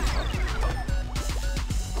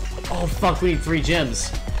 Oh fuck, we need 3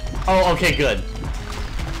 gems. Oh, okay, good.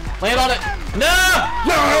 Land on it! No!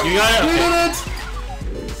 You got it! We did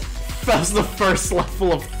it! That was the first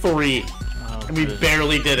level of 3. Oh, And we good.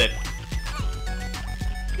 barely did it.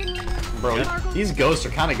 Bro, these ghosts are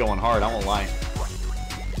kind of going hard, I won't lie.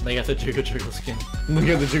 They got the jiggle skin. Look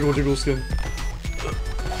at the jiggle skin.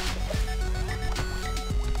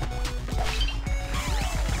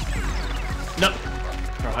 No!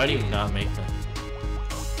 Bro, how do you not make that?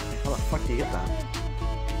 How the fuck do you get that?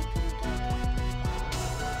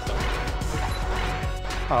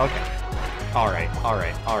 Oh, okay. Alright.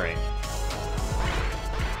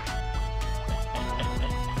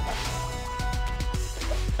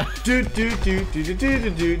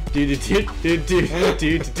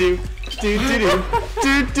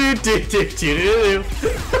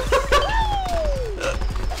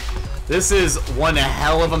 This is one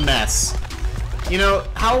hell of a mess. You know,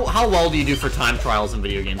 how well do you do for time trials in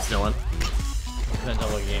video games, Dylan? Depends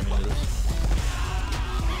on what game it is.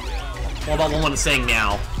 What about one saying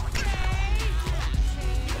now?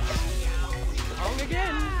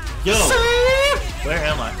 Yo! Where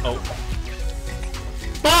am I? Oh.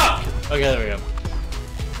 Fuck! Okay, there we go.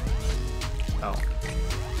 Oh.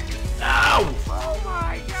 Ow! Oh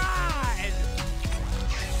my god!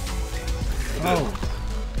 Oh.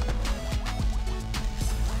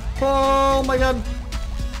 Oh my god.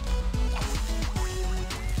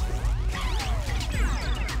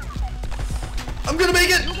 I'm gonna make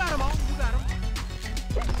it! You got him all. You got him.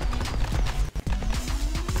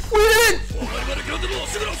 We did it!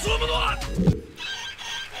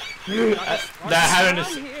 That happened to...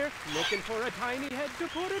 I'm here, looking for a tiny head to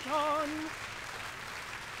put it on.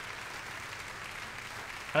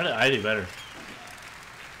 How did I do better?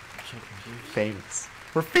 Famous.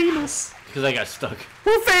 We're famous. Because I got stuck.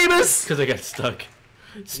 We're famous! Because I got stuck.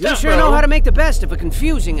 You sure know how to make the best of a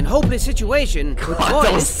confusing and hopeless situation. But boy,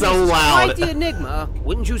 that was this so is loud. Quite the enigma,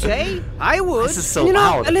 wouldn't you say? I would. This is so you know,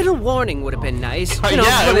 loud. a little warning would have been nice. You know,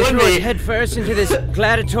 yeah, it before they would throw us be. headfirst into this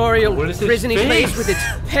gladiatorial, What is his prisony place face? with its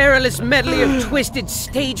perilous medley of twisted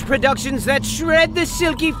stage productions that shred the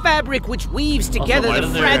silky fabric which weaves together why the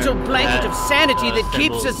does their fragile blanket of hat, sanity that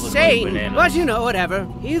keeps symbols us look like sane. bananas? But you know, whatever.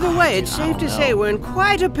 Either way, it's safe to say we're in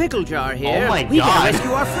quite a pickle jar here. Oh my We gotta God.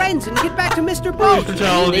 rescue our friends and get back to Mr. Boat.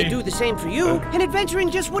 Brutality. They do the same for you, and adventuring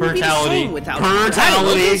just wouldn't be the Brutality. same without Brutality. I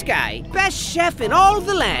love this guy. Best chef in all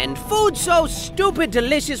the land. Food so stupid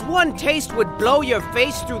delicious, one taste would blow your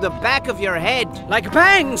face through the back of your head. Like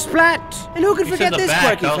bang, splat. And who could You forget said the this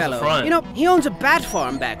back, quirky that was the fellow? front. You know, he owns a bat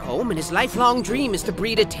farm back home, and his lifelong dream is to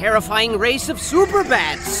breed a terrifying race of super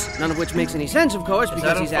bats. None of which makes any sense, of course, because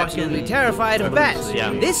that a he's absolutely fucking- terrified of bats. Yeah.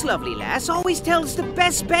 This lovely lass always tells the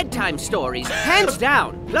best bedtime stories, hands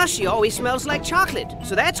down. Plus, she always smells like chocolate. bad,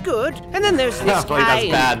 so that's good. And then there's this Like, guy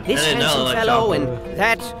that's bad. and this I didn't know, handsome like fellow chocolate. and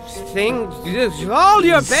that thing. All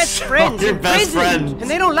your best friends your in best prison. friends. And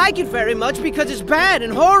they don't like it very much because it's bad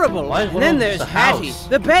and horrible. Why is And one then of them there's just a Hattie, house?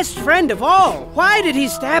 the best friend of all. Why did he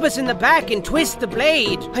stab us in the back and twist the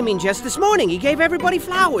blade? I mean, just this morning he gave everybody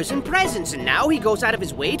flowers and presents, and now he goes out of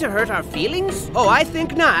his way to hurt our feelings? Oh, I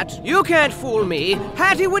think not. You can't fool me.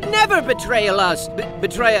 Hattie would never betray us.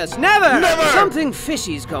 Betray us. Never! Never! Something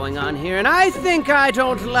fishy's going on here, and I think I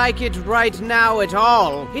don't like it right now at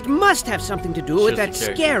all. It must have something to do with that Just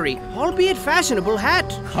a scary, albeit fashionable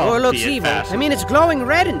hat. Or looks Albeit evil. fashionable. I mean, it's glowing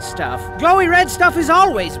red and stuff. Glowy red stuff is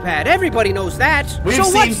always bad. Everybody knows that. We've so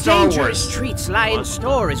seen what Star dangerous Wars. treats lie in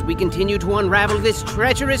store as we continue to unravel this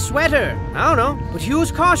treacherous sweater? I don't know, but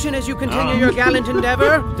use caution as you continue your gallant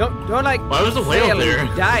endeavor. Don't like Why was the whale fail there?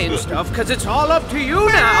 and die and stuff, because it's all up to you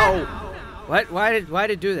now. What? Why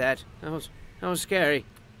did do that? That was scary.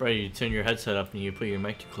 Bro, you turn your headset up and you put your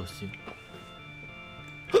mic too close to you.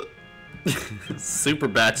 Super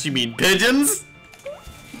bats, you mean pigeons?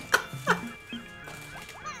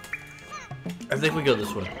 I think we go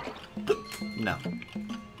this way. No.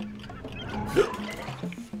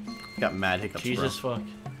 Got mad hiccups, Jesus fuck.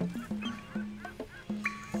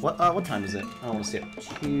 What time is it? I don't want to see it.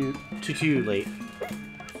 Too late.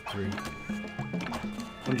 3.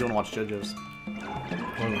 When do you want to watch JoJo's?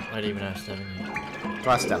 Well, I didn't even ask Devin yet.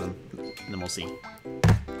 Go ask Devin, and then we'll see.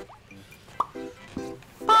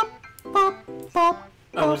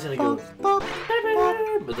 I was gonna go,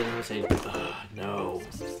 but then I was saying, no.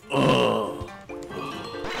 Oh,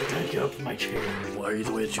 I gotta get up from my chair. Why are you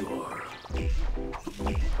the way that you are?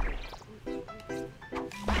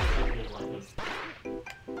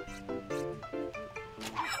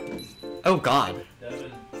 Oh God!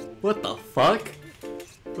 What the fuck?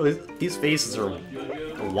 Bro, these faces are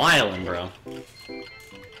wildin', bro.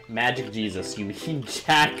 Magic Jesus, you mean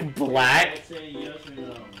Jack Black?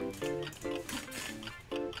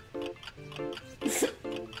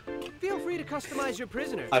 Feel free to customize your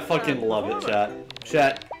prisoner. I fucking love it, chat.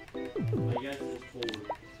 Chat.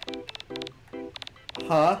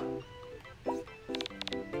 Huh?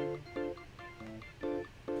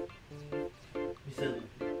 He said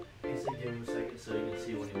give him a second so you can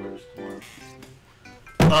see when he works tomorrow.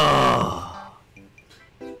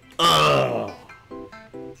 Ugh.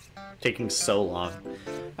 Taking so long.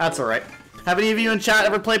 That's alright. Have any of you in chat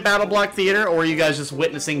ever played Battle Block Theater, or are you guys just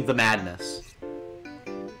witnessing the madness?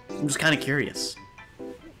 I'm just kind of curious.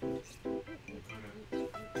 He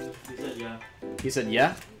said yeah. He said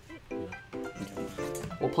yeah?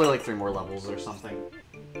 We'll play like 3 more levels or something.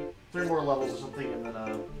 3 more levels or something, and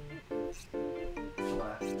then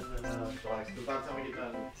relax. Because by the time we get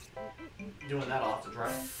done doing that, I'll have to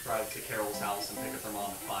drive to Carol's house and pick up her mom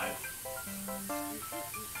at 5.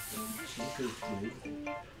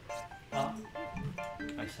 Huh?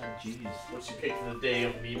 I said jeez. What you picked for the day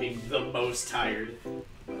of me being the most tired.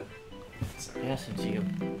 Sorry. Yeah, since you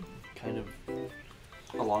kind of...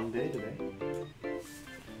 A long day today.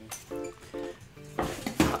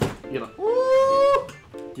 You know. Woo!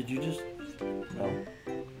 Did you just... No.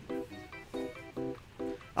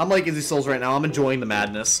 I'm like Izzy Souls right now. I'm enjoying the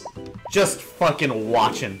madness. Just fucking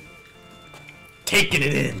watching. Taking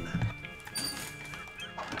it in.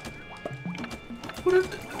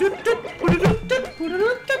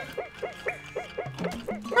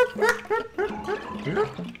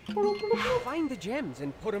 Find the gems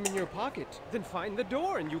and put them in your pocket. Then find the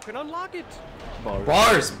door and you can unlock it.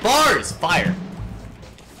 Bars! Bars! Fire!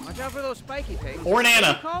 Watch out for those spiky things. Or What are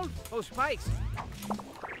Nana. they called? Oh, spikes.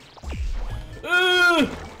 Bro,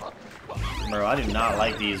 I do not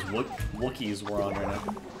like these Wookiees we're on right now.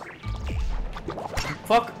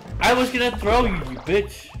 Fuck! I was gonna throw you, you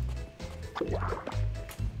bitch!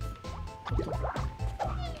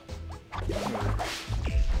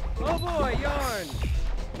 Oh boy, yarn.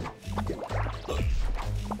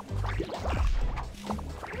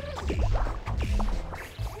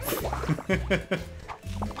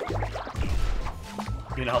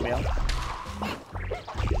 You gonna help me out?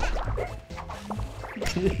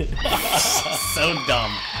 So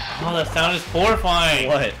dumb. Oh, that sound is horrifying!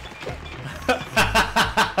 What?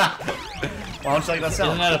 Why don't you like that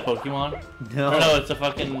sound? Isn't that a Pokemon? No. Or no, it's a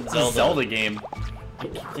fucking It's a Zelda. Zelda game. I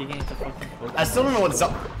keep thinking it's a fucking Pokemon. I still don't know what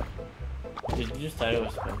Zelda... Did you just tell it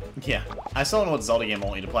was fun? Yeah. I still don't know what Zelda game I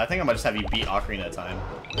want you to play. I think I might just have you beat Ocarina of Time.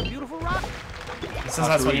 Beautiful rock. Since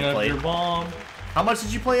that's what you Ocarina of played. Your bomb. How much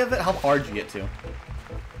did you play of it? How far did you get to?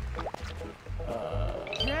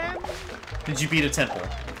 Gem. Did you beat a temple?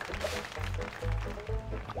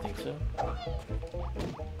 I think so.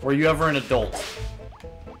 Were you ever an adult?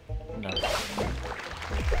 No.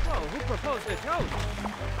 Oh, who proposed toasted toast.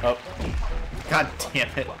 Oh. God damn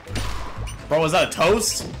it. Bro, was that a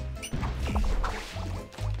toast?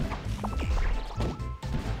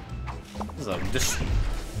 This is a just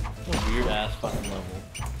Weird ass fucking level.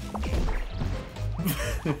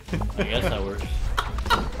 I guess that works.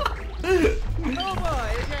 Oh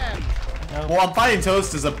boy, again. well, I'm fighting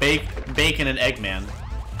toast as a bacon and egg man.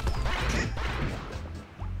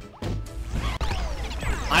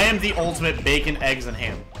 I am the ultimate bacon, eggs, and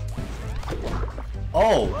ham.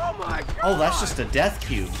 Oh. Oh my god. Oh, that's just a death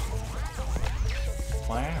cube.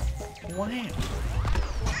 Wow. Wow.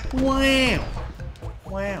 Wow.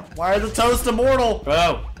 Wow. Why are the toast immortal?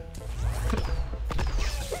 Bro.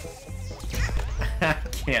 I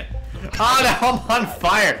can't. Oh, now I'm on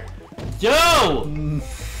fire. Yo!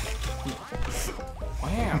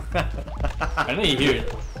 Wow. I didn't hear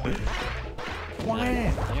it. Wow.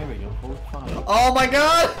 There we go. Holy fuck. Oh my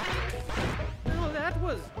god! Oh, that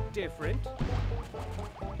was different.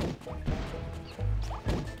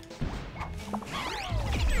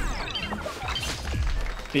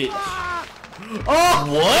 Bitch. Oh!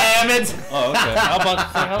 What? Damn it! Oh, okay. How about to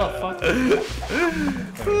say how the fuck?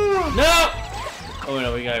 No! Oh,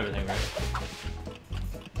 no, we got everything right.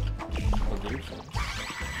 Oh, there's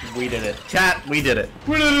some. We did it. Chat, we did it.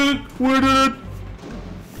 We did it! We did it!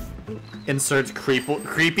 Insert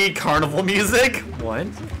creepy carnival music? What?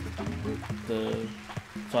 The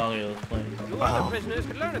song I was playing. You other prisoners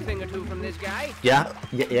could learn a thing or two from this guy. Yeah.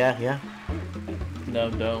 Yeah. No,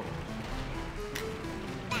 don't.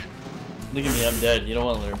 Look at me, I'm dead. You don't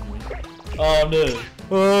want to learn from me. Oh, I'm dead.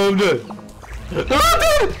 I'm dead. I'm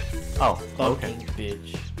dead! Oh, okay. Fucking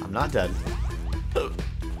bitch. I'm not dead.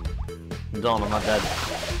 Don't, I'm not dead.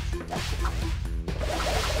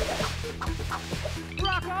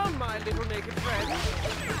 Rock on, my little naked friend.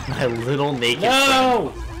 My little naked friend.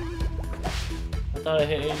 No! I thought I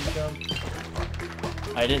hit 80 jump.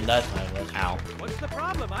 I didn't that time. That's Ow. What's the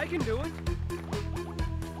problem? I can do it.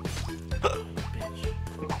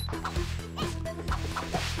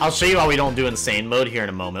 I'll show you why we don't do insane mode here in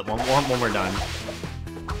a moment, when we're done. I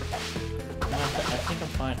think I'm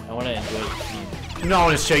fine. I want to enjoy the scene. No, I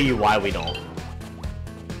want to show you why we don't.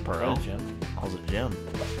 Bro. Jim. How's it, Jim?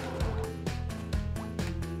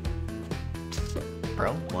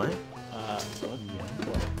 Bro, what? What?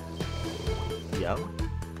 Yo.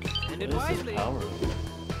 And it What is wisely. this power?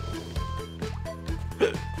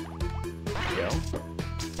 Yo.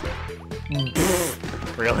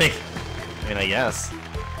 Really? I mean, I guess.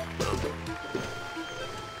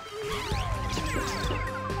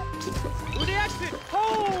 To the exit.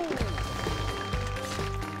 Oh!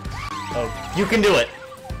 Oh, you can do it.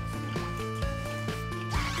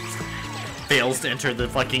 Fails to enter the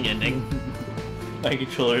fucking ending. My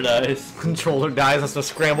controller dies. Controller dies, has to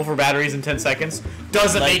scramble for batteries in 10 seconds.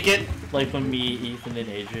 Doesn't make it. Like when me, Ethan, and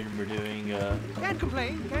Adrian were doing, Can't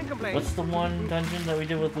complain. Can't complain. what's the one dungeon that we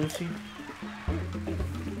did with Lucy?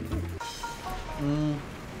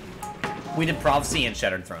 We did Prophecy and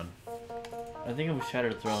Shattered Throne. I think it was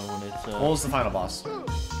Shattered Throne when it's, What was the final boss? it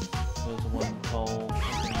was the one called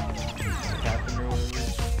Captain or whatever.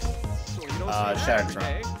 So you don't say that Shattered every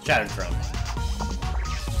Throne. day. Shattered Throne.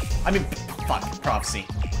 I mean, fuck, Prophecy.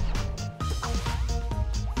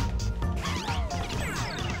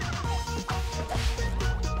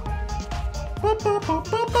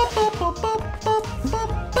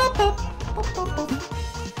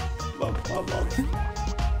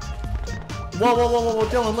 Whoa,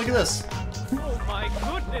 Dylan, look at this. Oh my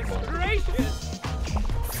goodness gracious!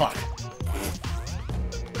 Fuck.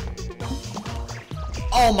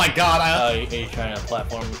 Oh my god, Are you trying to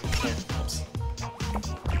platform? Oops.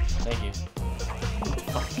 Thank you.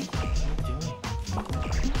 What are you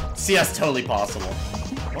doing? See, that's totally possible.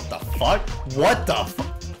 What the fuck? What the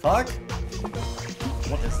fuck?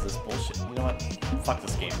 What is this bullshit? You know what? Fuck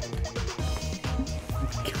this game.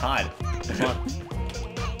 God. Come on.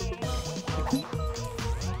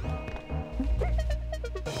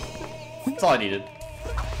 That's all I needed.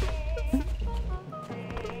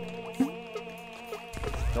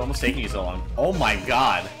 No, I'm taking you so long. Oh my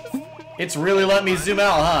god. It's really let me zoom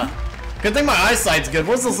out, huh? Good thing my eyesight's good.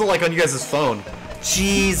 What does this look like on you guys' phone?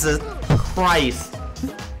 Jesus Christ.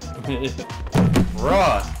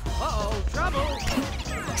 Bruh. Uh-oh, trouble!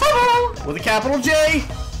 Trouble! With a capital J!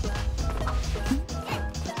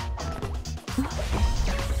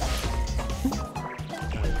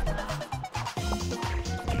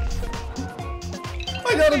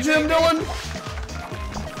 I got a gym, Dylan!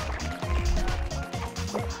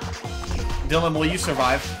 Dylan, will you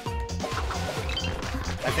survive?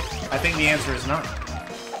 I think the answer is not.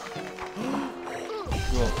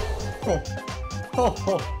 Whoa. Oh. Oh,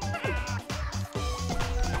 oh.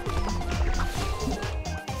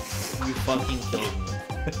 fucking killed me.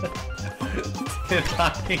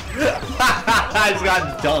 I just got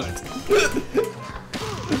dunked.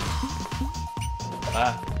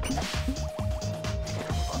 Ah.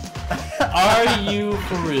 Are you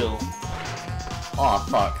for real? Oh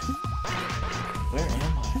fuck. Where am I?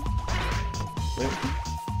 Where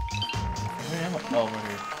am I? Oh, right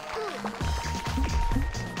here.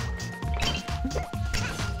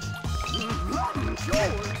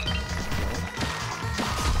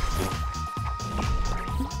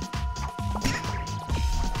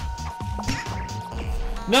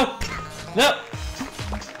 No! No!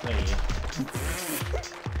 There you go.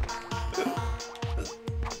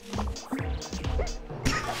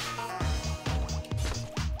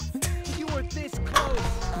 You were this close.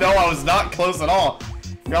 No, I was not close at all.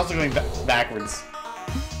 You're also going backwards.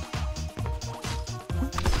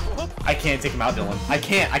 I can't take him out, Dylan. I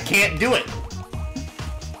can't do it.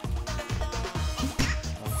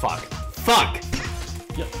 Fuck. Fuck!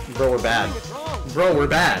 Yep. Bro, we're bad. Bro, we're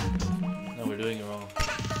bad. No, we're doing it wrong.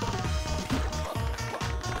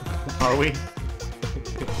 Are we?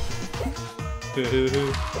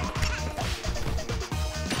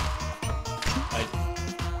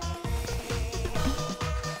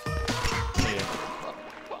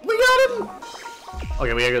 We got him!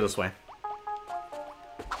 Okay, we gotta go this way.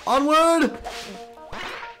 Onward! I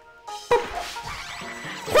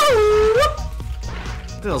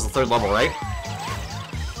think that was the third level, right?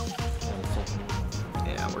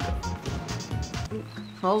 Yeah, we're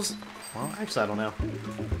good. Well, actually, I don't know.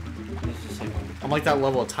 I'm like that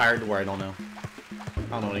level of tired where I don't know.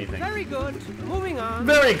 I don't know anything. Very good. Moving on.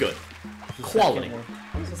 Very good. Quality.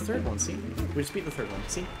 What was the third one? See? We just beat the third one.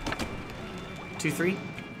 See? 2, 3.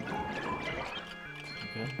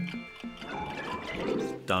 Okay.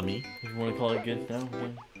 Dummy. You want to call it good now? Yeah.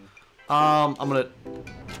 I'm gonna...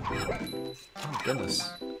 Oh,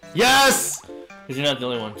 goodness. Yes! Because you're not the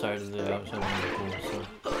only one tired today. I was swimming in the pool,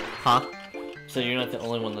 so... Huh? So you're not the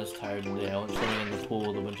only one that's tired today. I was swimming in the pool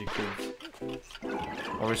with a bunch of kids.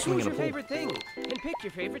 Or we're swimming Choose in a your pool. favorite thing and pick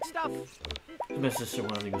your favorite stuff. My sister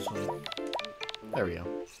wanted to go swimming. There we go.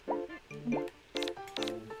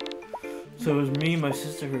 So it was me, my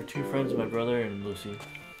sister, her 2 friends, my brother, and Lucy.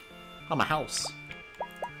 I'm a house.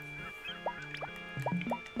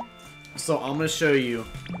 So I'm gonna show you...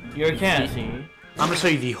 You're a cat, see? I'm gonna show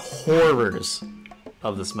you the horrors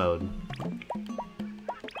of this mode.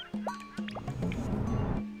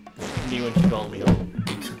 Me when she called me up.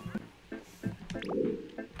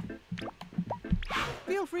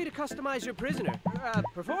 Feel free to customize your prisoner,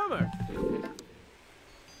 performer.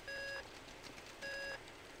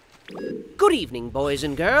 Good evening, boys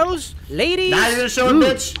and girls, ladies. Not even show it,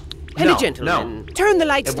 bitch! And No, gentlemen, no. turn the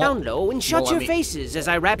lights It won't- down low and shut won't your let me- faces as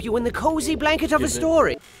I wrap you in the cozy blanket of a Skip it.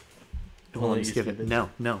 story. Hold on, skip it. No,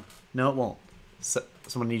 no. No, it won't.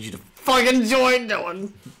 Someone needs you to fucking join,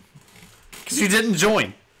 Dylan! Because you didn't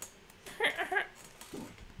join.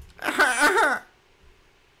 How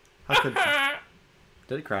could...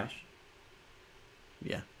 Did it crash?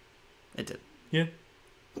 Yeah. It did. Yeah.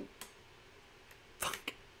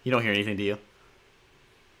 Fuck. You don't hear anything, do you?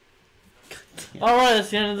 Alright, that's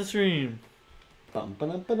the end of the stream. Bum,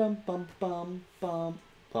 ba-dum, ba-dum, bum, bum, bum,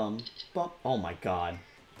 bum, bum. Oh my god.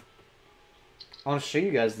 I want to show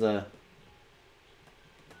you guys the...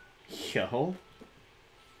 Yo.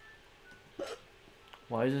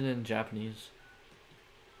 Why is it in Japanese?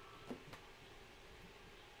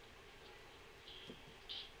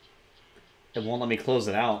 It won't let me close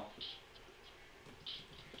it out.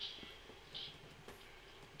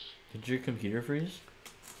 Did your computer freeze?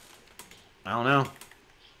 I don't know.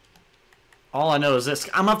 All I know is this.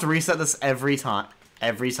 I'm gonna have to reset this every time.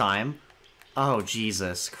 Every time. Oh,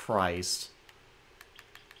 Jesus Christ.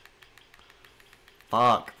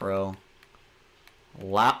 Fuck, bro.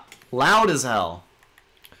 Loud as hell.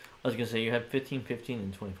 I was gonna say you had 15, 15,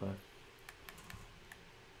 and 25.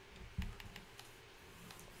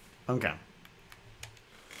 Okay.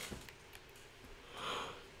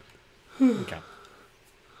 Okay.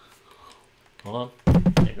 Hold on.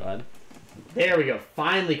 Yeah, go ahead. There we go.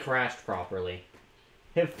 Finally crashed properly.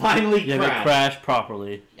 It finally Yeah, crashed. it crashed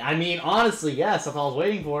properly. I mean, honestly, yes, that's all I was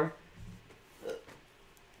waiting for.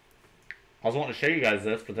 I was wanting to show you guys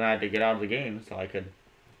this, but then I had to get out of the game so I could...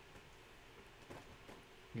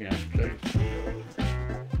 You know, show you.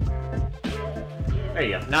 There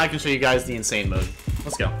you go. Now I can show you guys the insane mode.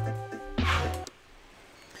 Let's go.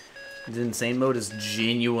 The insane mode is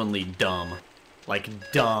genuinely dumb.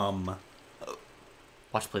 Like, dumb.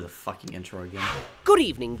 Watch play the fucking intro again. Good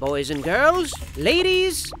evening, boys and girls,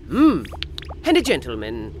 ladies, and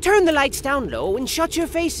gentlemen. Turn the lights down low and shut your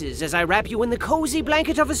faces as I wrap you in the cozy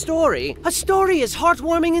blanket of a story. A story as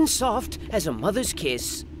heartwarming and soft as a mother's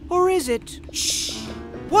kiss. Or is it? Shh.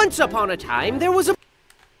 Once upon a time, there was a...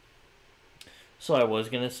 So I was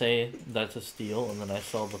gonna say that's a steal, and then I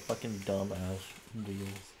saw the fucking dumb ass wheels.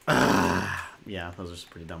 Yeah, those are just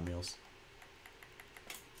pretty dumb wheels.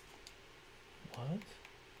 What?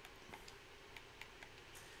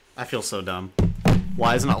 I feel so dumb.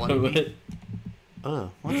 Why is it not letting me? What?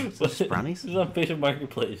 Ugh, what's this? Brownies? This is on Patient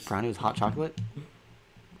Marketplace. Brownie with hot chocolate?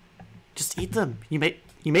 Just eat them. You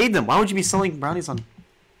made them. Why would you be selling brownies on...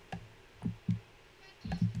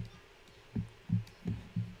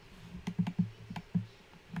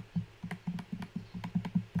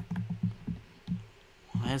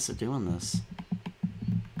 Why is it doing this?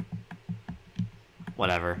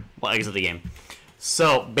 Whatever. We'll exit the game.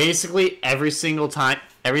 So, basically, every single time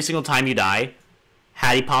you die,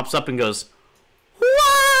 Hattie pops up and goes,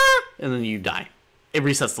 "Wah!" And then you die. It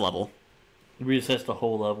resets the level. It resets the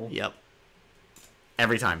whole level. Yep.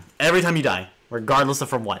 Every time. Every time you die. Regardless of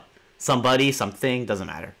from what. Somebody, something, doesn't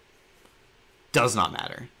matter. Does not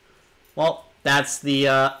matter. Well, that's the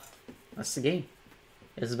game.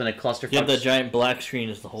 This has been a clusterfuck. Yeah, the giant black screen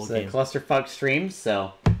is the whole game. It's a clusterfuck stream,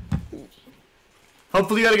 so...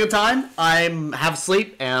 Hopefully you had a good time. Have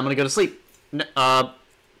sleep, and I'm gonna go to sleep.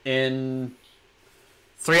 In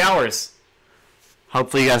 3 hours.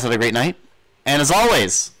 Hopefully you guys had a great night. And as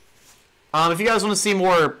always, if you guys want to see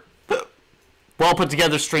more well put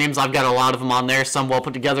together streams, I've got a lot of them on there. Some well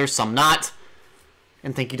put together, some not.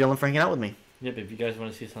 And thank you, Dylan, for hanging out with me. Yep, if you guys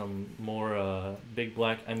want to see some more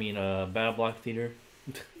Battle Block Theater.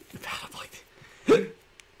 Battle Block.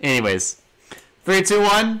 Anyways, 3, 2,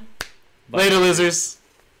 1. Bye. Later, losers.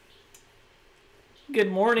 Good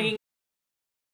morning.